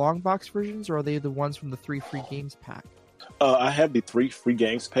all the long box versions, or are they the ones from the 3 free games pack? I have the 3 free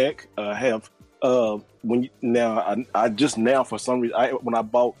games pack. I have I just now for some reason when I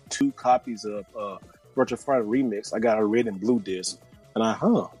bought 2 copies of Virtua Fighter Remix, I got a red and blue disc, and I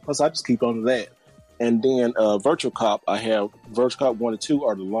just keep on to that. And then Virtua Cop, I have Virtua Cop 1 and 2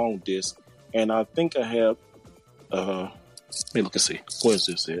 are the long disc, and I think I have. Let me look and see. Where is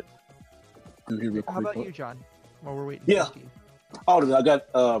this at? How about you, John? While we're waiting. Yeah. For Steve. Oh, I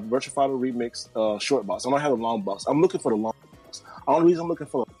got Virtua Fighter Remix short box. I don't have a long box. I'm looking for the long box. The only reason I'm looking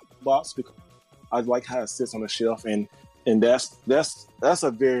for a box because I like how it sits on the shelf, and that's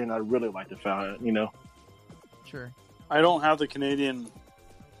a variant I really like to find. Sure. I don't have the Canadian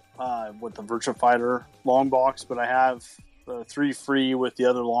with the Virtua Fighter long box, but I have the 3 free with the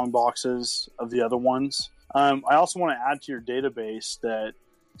other long boxes of the other ones. I also want to add to your database that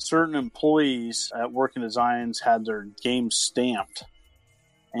certain employees at Working Designs had their games stamped,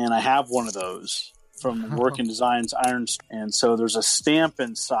 and I have one of those from Working Designs Iron. And so there's a stamp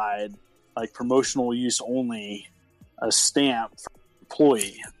inside, like promotional use only, a stamp for an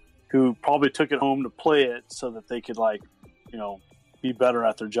employee who probably took it home to play it so that they could be better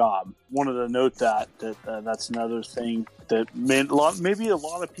at their job. Wanted to note that's another thing that maybe a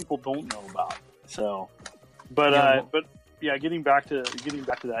lot of people don't know about. So, but getting back to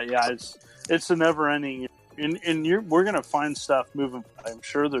that, yeah, it's a never ending. And we're gonna find stuff moving. I'm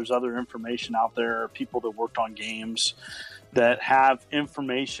sure there's other information out there. People that worked on games that have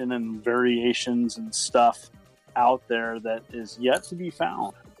information and variations and stuff out there that is yet to be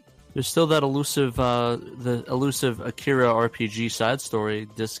found. There's still that elusive Akira RPG side story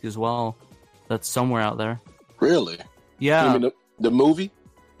disc as well. That's somewhere out there. Really? Yeah. You mean the movie?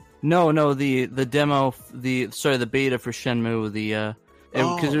 No, the demo, the beta for Shenmue,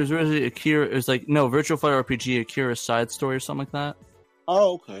 because there was really Akira. It was Virtua Fighter RPG Akira side story or something like that.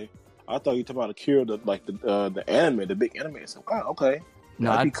 Oh, okay. I thought you were talking about Akira, the anime, the big anime. So, okay.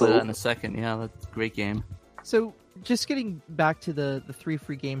 No, I'd play that in a second. Yeah, that's a great game. So, just getting back to the 3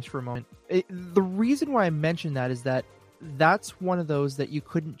 free games for a moment, the reason why I mentioned that is that that's one of those that you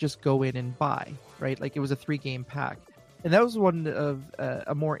couldn't just go in and buy, right? Like, it was a 3-game pack. And that was one of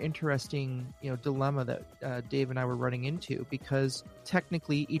a more interesting, dilemma that Dave and I were running into, because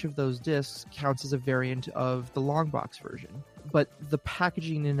technically each of those discs counts as a variant of the long box version, but the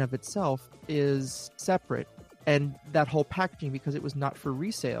packaging in and of itself is separate. And that whole packaging, because it was not for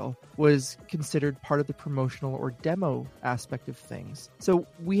resale, was considered part of the promotional or demo aspect of things. So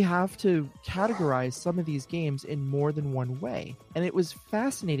we have to categorize some of these games in more than one way. And it was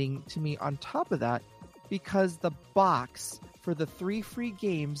fascinating to me on top of that, because the box for the 3 free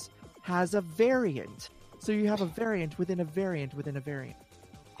games has a variant. So you have a variant within a variant within a variant.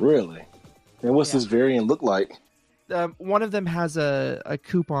 Really? And what's this variant look like? One of them has a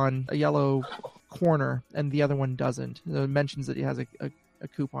coupon, a yellow corner, and the other one doesn't. It mentions that it has a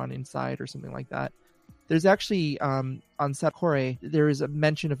coupon inside or something like that. There's actually, on Sakura, there is a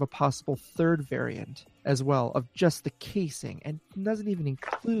mention of a possible 3rd variant as well, of just the casing, and doesn't even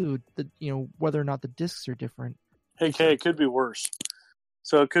include whether or not the discs are different. Hey, Kay, it could be worse.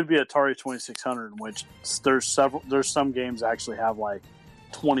 So it could be Atari 2600, in which there's some games actually have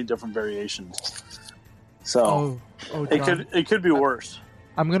 20 different variations. So it could be worse.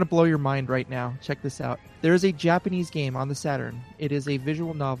 I'm going to blow your mind right now. Check this out. There is a Japanese game on the Saturn. It is a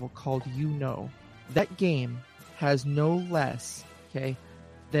visual novel called You Know. That game has no less,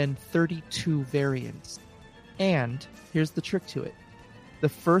 than 32 variants. And here's the trick to it. The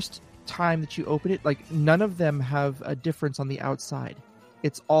first time that you open it, none of them have a difference on the outside.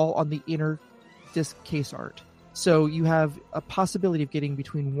 It's all on the inner disc case art. So you have a possibility of getting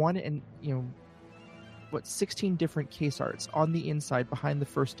between 1 and, 16 different case arts on the inside behind the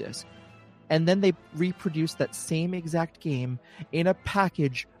first disc. And then they reproduce that same exact game in a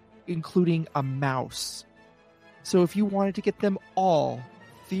package including a mouse. So if you wanted to get them all,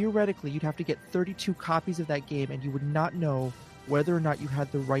 theoretically, you'd have to get 32 copies of that game, and you would not know whether or not you had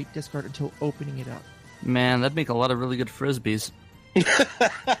the right disc art until opening it up. Man, that'd make a lot of really good Frisbees.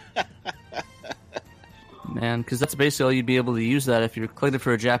 Man, because that's basically all you'd be able to use that if you're collecting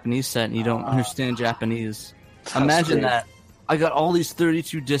for a Japanese set and you don't understand Japanese. Imagine that. I got all these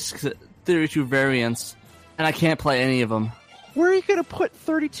 32 discs, 32 variants, and I can't play any of them. Where are you going to put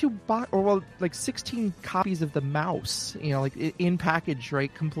 16 copies of the mouse, in package,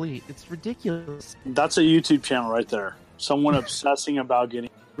 right, complete? It's ridiculous. That's a YouTube channel right there. someone obsessing about getting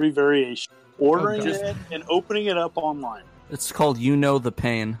every variation, ordering it, and opening it up online. It's called You Know the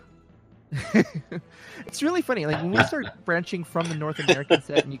Pain. It's really funny. Like when we start branching from the North American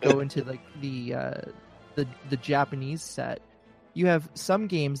set and you go into like the Japanese set, you have some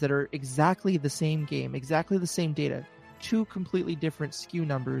games that are exactly the same game, exactly the same data, 2 completely different SKU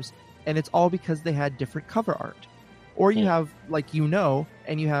numbers, and it's all because they had different cover art. Or you have like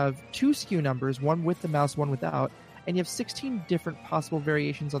and you have 2 SKU numbers, one with the mouse, one without, and you have 16 different possible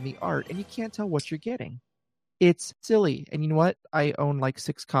variations on the art, and you can't tell what you're getting. It's silly. And you know what? I own like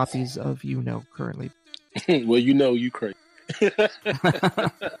 6 copies of currently. Well, you crazy. That's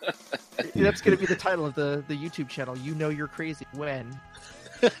going to be the title of the YouTube channel. You know you're crazy when.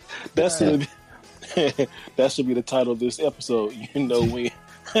 That should be the title of this episode. You know when.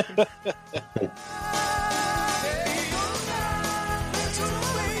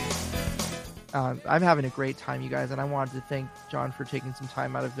 I'm having a great time, you guys, and I wanted to thank John for taking some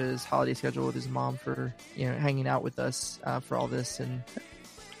time out of his holiday schedule with his mom for hanging out with us for all this. And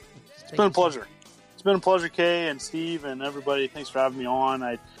it's been a pleasure. It's been a pleasure, Kay and Steve and everybody. Thanks for having me on.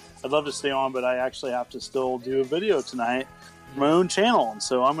 I'd love to stay on, but I actually have to still do a video tonight for my own channel, and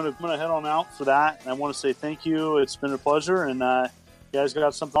so I'm gonna head on out for that. And I want to say thank you. It's been a pleasure, and you guys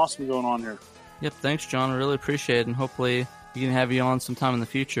got something awesome going on here. Yep, thanks, John. I really appreciate it, and hopefully we can have you on sometime in the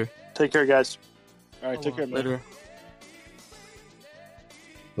future. Take care, guys. All right, take care, man. Later.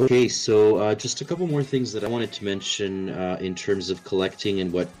 Okay, so just a couple more things that I wanted to mention in terms of collecting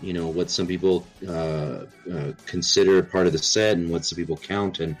and what some people consider part of the set and what some people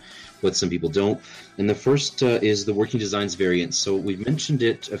count and what some people don't. And the first is the Working Designs variant. So we've mentioned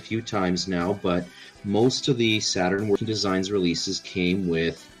it a few times now, but most of the Saturn Working Designs releases came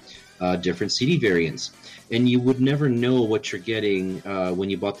with different CD variants. And you would never know what you're getting when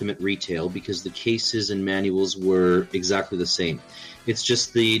you bought them at retail because the cases and manuals were exactly the same. It's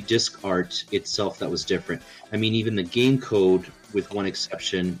just the disc art itself that was different. I mean, even the game code, with one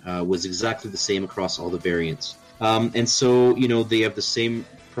exception, was exactly the same across all the variants. And so, they have the same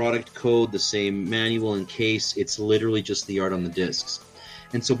product code, the same manual and case. It's literally just the art on the discs.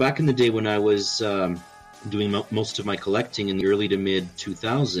 And so back in the day when I was doing most of my collecting in the early to mid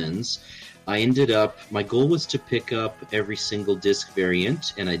 2000s, my goal was to pick up every single disc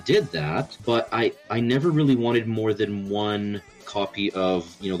variant, and I did that, but I never really wanted more than one copy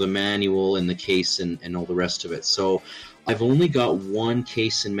of, the manual and the case and all the rest of it. So I've only got one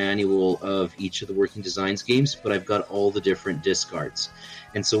case and manual of each of the Working Designs games, but I've got all the different disc arts.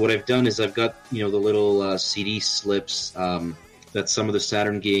 And so what I've done is I've got, the little CD slips that some of the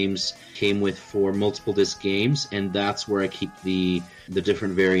Saturn games came with for multiple disc games, and that's where I keep the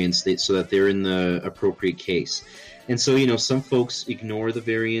different variants so that they're in the appropriate case. And so, some folks ignore the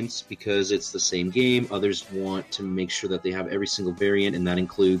variants because it's the same game. Others want to make sure that they have every single variant, and that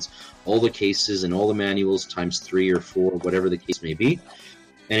includes all the cases and all the manuals times 3 or 4, whatever the case may be.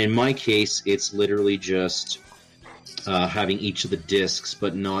 And in my case, it's literally just having each of the discs,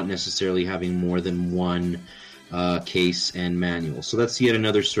 but not necessarily having more than one case and manual. So that's yet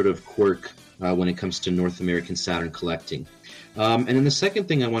another sort of quirk when it comes to North American Saturn collecting. And then the second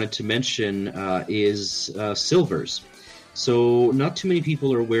thing I wanted to mention is silvers. So not too many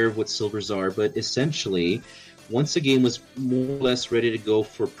people are aware of what silvers are, but essentially, once a game was more or less ready to go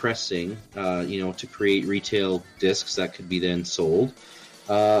for pressing, to create retail discs that could be then sold,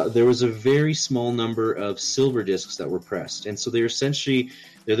 there was a very small number of silver discs that were pressed. And so they're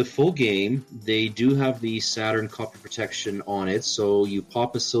the full game. They do have the Saturn copy protection on it, so you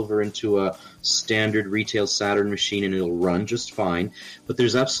pop a silver into a standard retail Saturn machine and it'll run just fine. But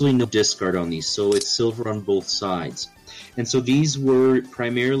there's absolutely no disc art on these, so it's silver on both sides. And so these were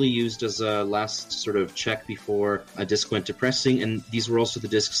primarily used as a last sort of check before a disc went to pressing, and these were also the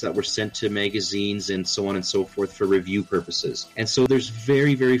discs that were sent to magazines and so on and so forth for review purposes. And so there's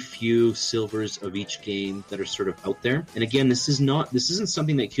very, very few silvers of each game that are sort of out there. And again, this isn't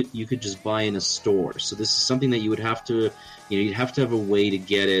something that you could just buy in a store. So this is something that you would have to, you'd have to have a way to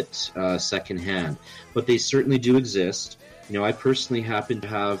get it secondhand. But they certainly do exist. I personally happen to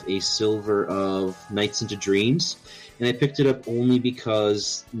have a silver of Nights into Dreams, and I picked it up only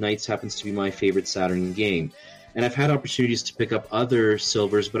because Nights happens to be my favorite Saturn game. And I've had opportunities to pick up other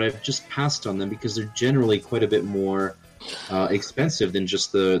silvers, but I've just passed on them because they're generally quite a bit more expensive than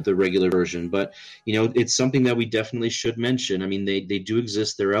just the regular version. But, it's something that we definitely should mention. I mean, they do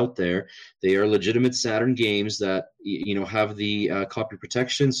exist. They're out there. They are legitimate Saturn games that, have the copy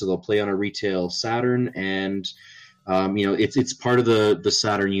protection, so they'll play on a retail Saturn, and it's part of the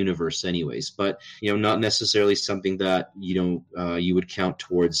Saturn universe anyways, but, not necessarily something that, you would count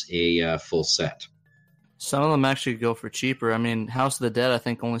towards a full set. Some of them actually go for cheaper. I mean, House of the Dead, I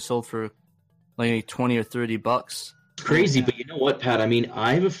think, only sold for like $20 or $30. Crazy, but you know what, Pat? I mean,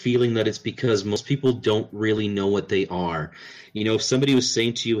 I have a feeling that it's because most people don't really know what they are. You know, if somebody was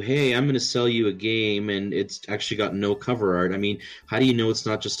saying to you, hey, I'm going to sell you a game and it's actually got no cover art, I mean, how do you know it's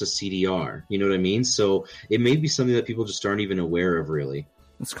not just a CDR? You know what I mean? So it may be something that people just aren't even aware of, really.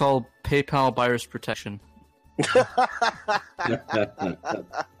 It's called PayPal Buyer's Protection.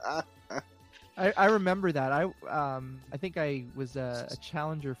 I remember that. I think I was a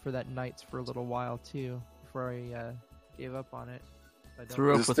challenger for that Knights for a little while too before I gave up on it.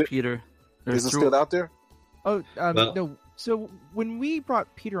 Threw up with Peter. Is it still out there? Oh no. So when we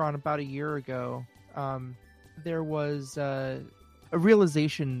brought Peter on about a year ago, there was a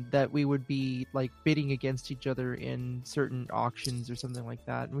realization that we would be like bidding against each other in certain auctions or something like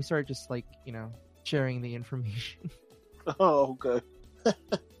that, and we started just like sharing the information. Oh, okay.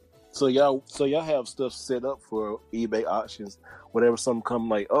 So y'all have stuff set up for eBay auctions. Whenever something come,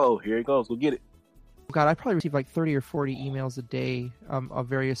 like, oh, here it goes, go get it. God, I probably receive like 30 or 40 emails a day of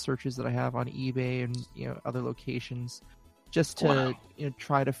various searches that I have on eBay and other locations, just to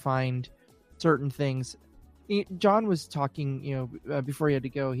try to find certain things. John was talking, before he had to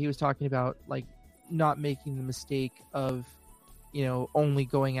go, he was talking about like not making the mistake of, only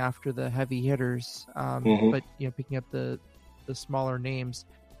going after the heavy hitters, but picking up the smaller names.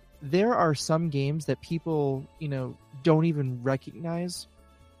 There are some games that people, don't even recognize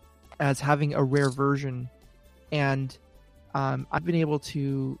as having a rare version, and I've been able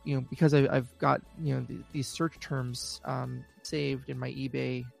to, because I've got these search terms saved in my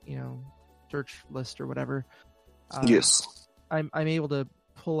eBay, search list or whatever. Yes, I'm able to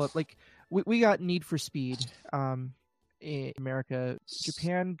pull up, like we got Need for Speed in America.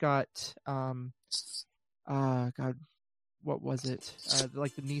 Japan got God, what was it?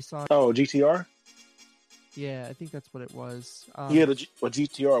 Like the Nissan. Oh, GTR. Yeah, I think that's what it was. Yeah, the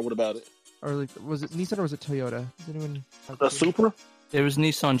GTR. What about it? Or like, was it Nissan or was it Toyota? Does anyone? The Supra. It was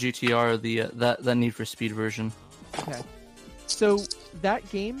Nissan GTR, the that Need for Speed version. Okay, so that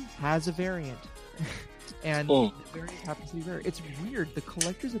game has a variant, and the variant happens to be rare. It's weird. The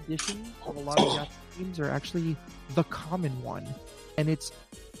collector's edition of a lot of Japanese games are actually the common one, and it's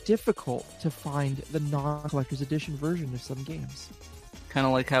difficult to find the non-collector's edition version of some games. Kind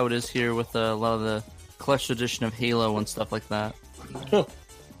of like how it is here with a lot of the collector's edition of Halo and stuff like that.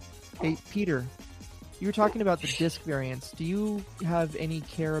 Hey, Peter, you were talking about the disc variants. Do you have any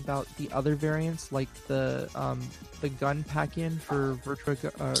care about the other variants, like the gun pack-in for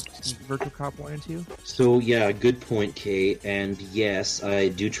Virtua Cop 1 and 2? So, yeah, good point, Kay. And yes, I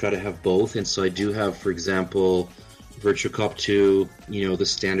do try to have both. And so I do have, for example, Virtua Cop 2, the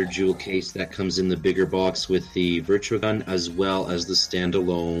standard jewel case that comes in the bigger box with the Virtua gun, as well as the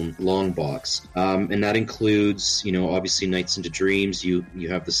standalone long box. And that includes, obviously Nights into Dreams. You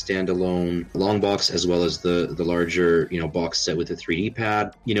have the standalone long box, as well as the larger, box set with a 3D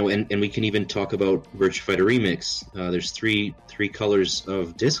pad. And we can even talk about Virtua Fighter Remix. There's three colors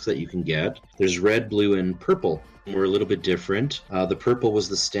of discs that you can get. There's red, blue, and purple. Were a little bit different. The purple was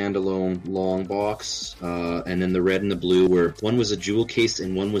the standalone long box, and then the red and the blue were, one was a jewel case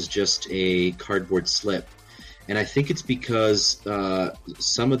and one was just a cardboard slip. And I think it's because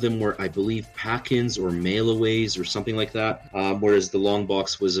some of them were, I believe, pack-ins or mail-aways or something like that, whereas the long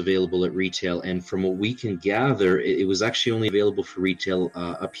box was available at retail. And from what we can gather, it was actually only available for retail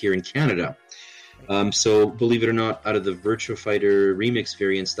up here in Canada. So believe it or not, out of the Virtua Fighter Remix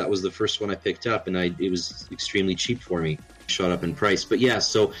variants, that was the first one I picked up, and it was extremely cheap for me. Shot up in price. But yeah,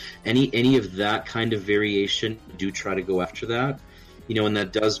 so any of that kind of variation, do try to go after that. And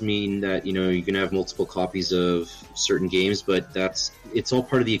that does mean that, you're going to have multiple copies of certain games, but it's all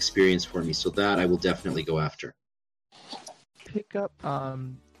part of the experience for me. So that I will definitely go after. Pick up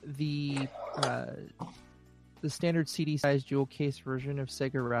the standard CD size jewel case version of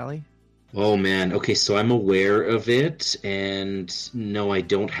Sega Rally. Oh man, okay, so I'm aware of it, and no, I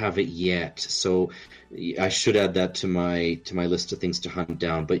don't have it yet. So I should add that to my list of things to hunt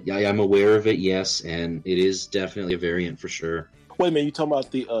down. But yeah, I'm aware of it, yes, and it is definitely a variant for sure. Wait a minute, you talking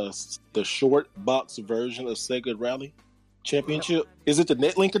about the short box version of Sega Rally Championship? Is it the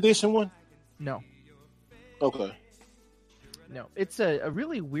NetLink edition one? No. Okay. No, it's a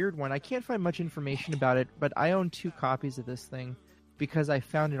really weird one. I can't find much information about it, but I own 2 copies of this thing, because I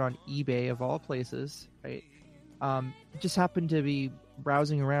found it on eBay of all places, right? Just happened to be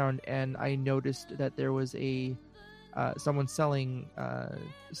browsing around, and I noticed that there was someone selling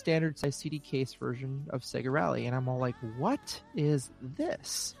standard size CD case version of Sega Rally, and I'm all like, what is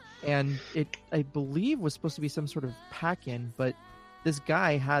this? And it, I believe, was supposed to be some sort of pack-in, but this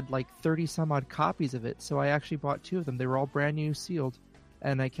guy had like 30 some odd copies of it, so I actually bought 2 of them. They were all brand new, sealed,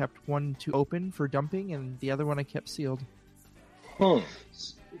 and I kept one to open for dumping, and the other one I kept sealed.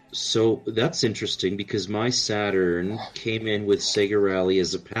 So that's interesting because my Saturn came in with Sega Rally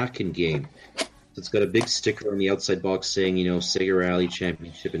as a pack-in game. It's got a big sticker on the outside box saying, Sega Rally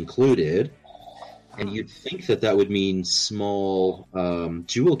Championship included. And you'd think that would mean small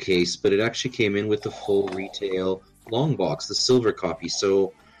jewel case, but it actually came in with the full retail long box, the silver copy.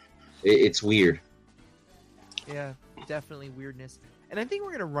 So it's weird. Yeah, definitely weirdness. And I think we're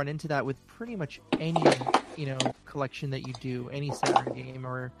going to run into that with pretty much any, collection that you do, any Saturn game,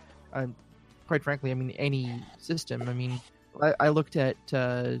 or quite frankly, any system. I looked at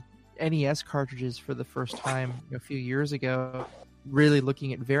NES cartridges for the first time a few years ago, really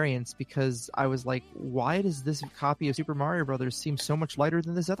looking at variants, because I was like, why does this copy of Super Mario Brothers seem so much lighter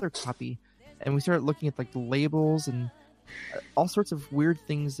than this other copy? And we started looking at like the labels and all sorts of weird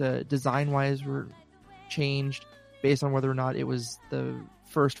things design-wise were changed based on whether or not it was the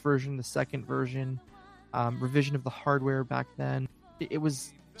first version, the second version, revision of the hardware back then. It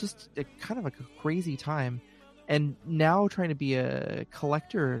was just kind of like a crazy time. And now trying to be a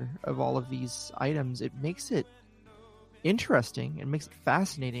collector of all of these items, it makes it interesting, it makes it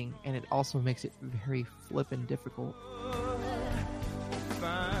fascinating, and it also makes it very flippin' difficult.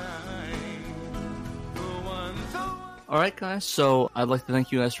 All right, guys. So I'd like to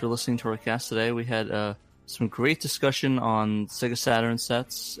thank you guys for listening to our cast today. We had some great discussion on Sega Saturn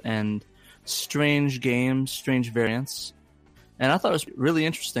sets and strange games, strange variants. And I thought it was really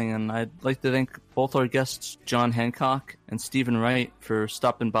interesting, and I'd like to thank both our guests, John Hancock and Stephen Wright, for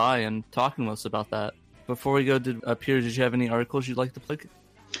stopping by and talking with us about that. Before we go, Peter, did you have any articles you'd like to plug?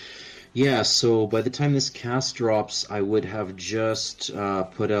 Yeah, so by the time this cast drops, I would have just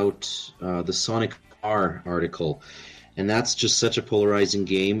put out the Sonic R article. And that's just such a polarizing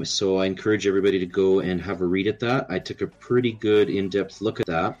game, so I encourage everybody to go and have a read at that. I took a pretty good in-depth look at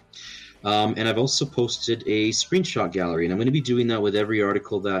that. And I've also posted a screenshot gallery, and I'm going to be doing that with every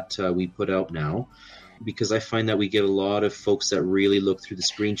article that we put out now, because I find that we get a lot of folks that really look through the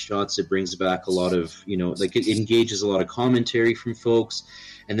screenshots. It brings back a lot of, it engages a lot of commentary from folks.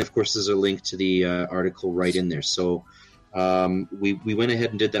 And then, of course, there's a link to the article right in there. So we went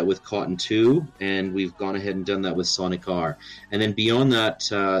ahead and did that with Cotton 2, and we've gone ahead and done that with Sonic R. And then beyond that,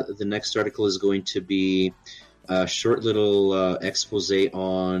 the next article is going to be a short little expose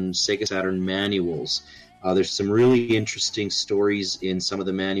on Sega Saturn manuals. There's some really interesting stories in some of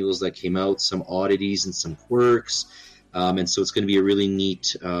the manuals that came out, some oddities and some quirks. And so it's going to be a really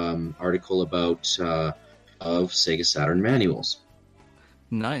neat article about of Sega Saturn manuals.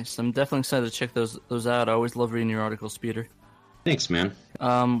 Nice. I'm definitely excited to check those out. I always love reading your articles, Peter. Thanks, man.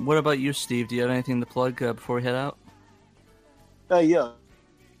 What about you, Steve? Do you have anything to plug before we head out? Yeah.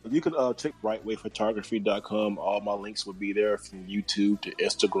 You can check rightwayphotography.com. All my links will be there, from YouTube to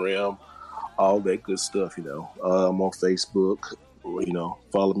Instagram, all that good stuff, I'm on Facebook,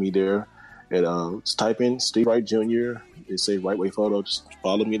 follow me there. And just type in Steve Wright Jr. They say Right Way Photo. Just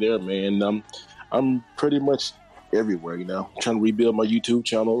follow me there, man. I'm pretty much everywhere, trying to rebuild my YouTube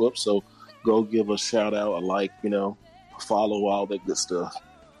channel up. So go give a shout out, a like, follow, all that good stuff.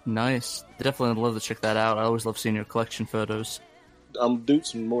 Nice. Definitely love to check that out. I always love seeing your collection photos. I'm doing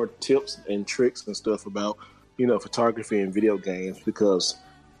some more tips and tricks and stuff about, photography and video games, because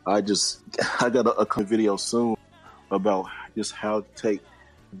I got a video soon about just how to take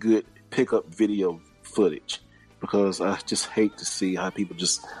good pickup video footage, because I just hate to see how people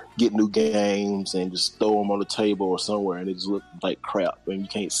just get new games and just throw them on the table or somewhere and it just look like crap and you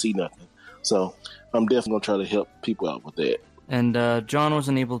can't see nothing. So I'm definitely going to try to help people out with that. And John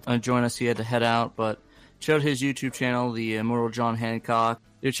wasn't able to join us. He had to head out, but check out his YouTube channel, the Immortal John Hancock.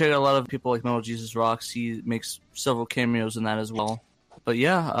 You check out a lot of people like Metal Jesus Rocks. He makes several cameos in that as well. But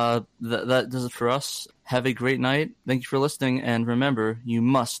yeah, that does it for us. Have a great night. Thank you for listening. And remember, you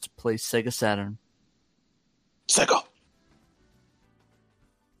must play Sega Saturn. Sega!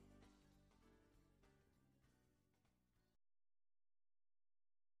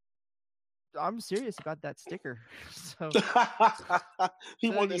 I'm serious about that sticker. So He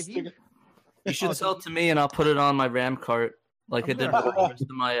wanted a sticker. You should sell it to me, and I'll put it on my RAM cart, like I did with the rest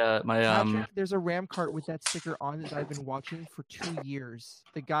of my There's a RAM cart with that sticker on it that I've been watching for 2 years.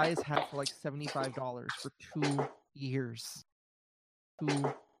 The guy has had it for like $75 for 2 years.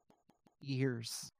 2 years.